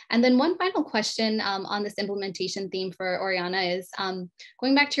 And then one final question on this implementation theme for Oriana is,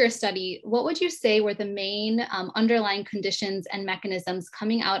 going back to your study, what would you say were the main underlying conditions and mechanisms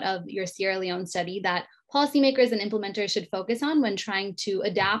coming out of your Sierra Leone study that policymakers and implementers should focus on when trying to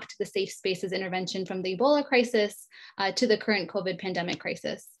adapt the safe spaces intervention from the Ebola crisis to the current COVID pandemic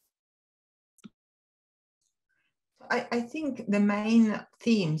crisis? I think the main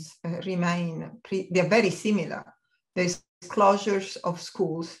themes remain, they're very similar. There's closures of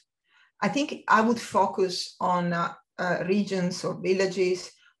schools. I think I would focus on regions or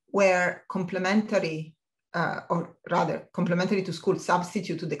villages where complementary, or rather complementary to school,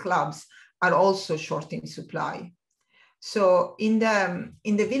 substitute to the clubs, are also short in supply. So in the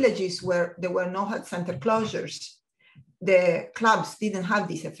villages where there were no health center closures, the clubs didn't have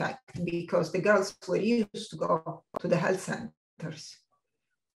this effect because the girls were used to go to the health centers.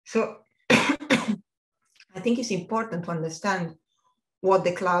 So I think it's important to understand what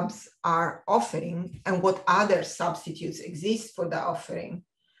the clubs are offering and what other substitutes exist for the offering,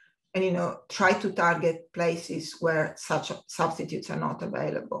 and try to target places where such substitutes are not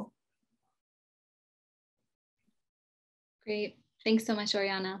available. Great. Thanks so much,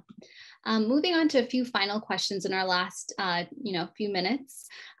 Oriana. Moving on to a few final questions in our last few minutes,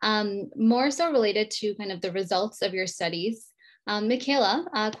 more so related to kind of the results of your studies. Michaela,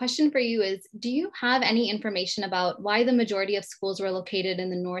 a question for you is, do you have any information about why the majority of schools were located in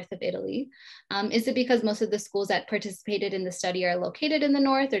the north of Italy? Is it because most of the schools that participated in the study are located in the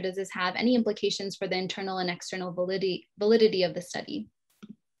north, or does this have any implications for the internal and external validity of the study?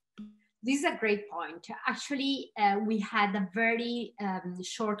 This is a great point. Actually, we had a very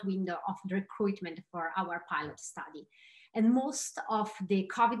short window of recruitment for our pilot study. And most of the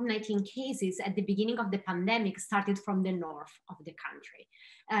COVID-19 cases at the beginning of the pandemic started from the north of the country.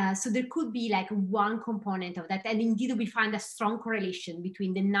 So there could be like one component of that. And indeed, we find a strong correlation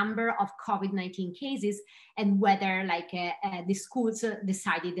between the number of COVID-19 cases and whether like the schools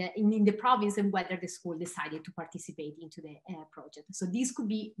decided in the province and whether the school decided to participate into the project. So this could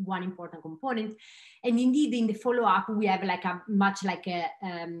be one important component. And indeed, in the follow-up, we have like a much like a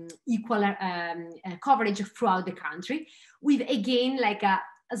equal coverage throughout the country, with again like a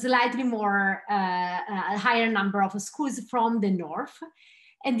slightly more a higher number of schools from the north.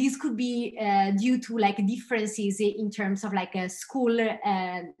 And this could be due to like differences in terms of like a school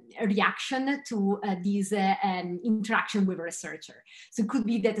reaction to this interaction with a researcher. So it could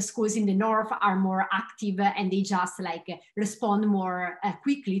be that the schools in the north are more active and they just like respond more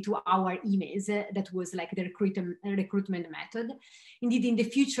quickly to our emails. That was like the recruitment method. Indeed, in the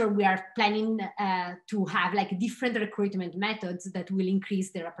future, we are planning to have like different recruitment methods that will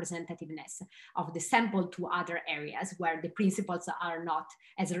increase the representativeness of the sample to other areas where the principals are not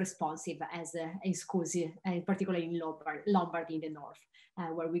as responsive as in schools, particularly in Lombardy in the north,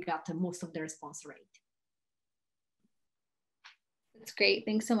 where we got most of the response rate. That's great.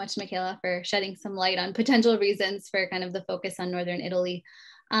 Thanks so much, Michaela, for shedding some light on potential reasons for kind of the focus on Northern Italy.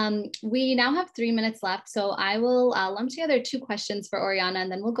 We now have 3 minutes left, so I will lump together 2 questions for Oriana,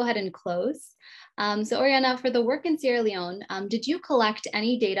 and then we'll go ahead and close. So Oriana, for the work in Sierra Leone, did you collect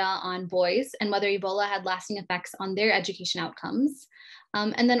any data on boys and whether Ebola had lasting effects on their education outcomes?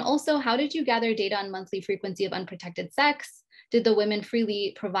 And then also, how did you gather data on monthly frequency of unprotected sex? Did the women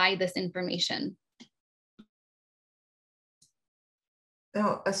freely provide this information?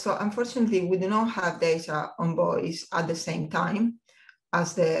 No, so unfortunately, we do not have data on boys at the same time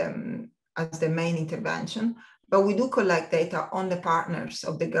as the main intervention, but we do collect data on the partners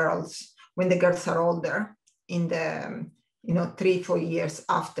of the girls when the girls are older, in the 3-4 years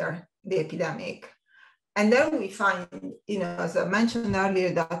after the epidemic. And then we find, as I mentioned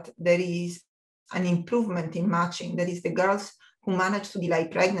earlier, that there is an improvement in matching. That is, the girls who manage to delay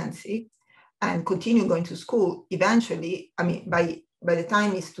pregnancy and continue going to school, eventually, I mean, by the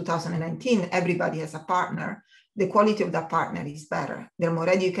time it's 2019, everybody has a partner. The quality of that partner is better. They're more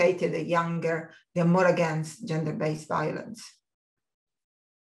educated, they're younger, they're more against gender-based violence.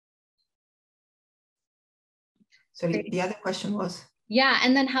 So the other question was? Yeah,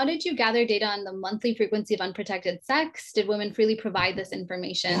 and then how did you gather data on the monthly frequency of unprotected sex? Did women freely provide this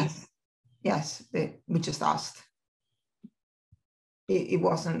information? Yes, we just asked. It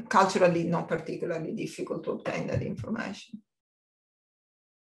wasn't culturally not particularly difficult to obtain that information.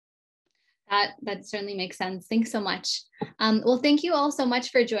 That certainly makes sense. Thanks so much. Well, thank you all so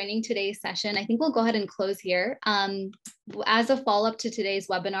much for joining today's session. I think we'll go ahead and close here. As a follow-up to today's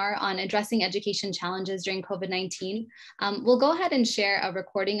webinar on addressing education challenges during COVID-19, we'll go ahead and share a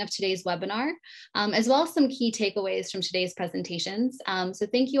recording of today's webinar, as well as some key takeaways from today's presentations. So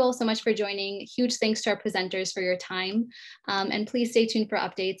thank you all so much for joining. Huge thanks to our presenters for your time. And please stay tuned for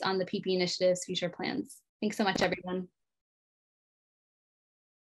updates on the PP Initiative's future plans. Thanks so much, everyone.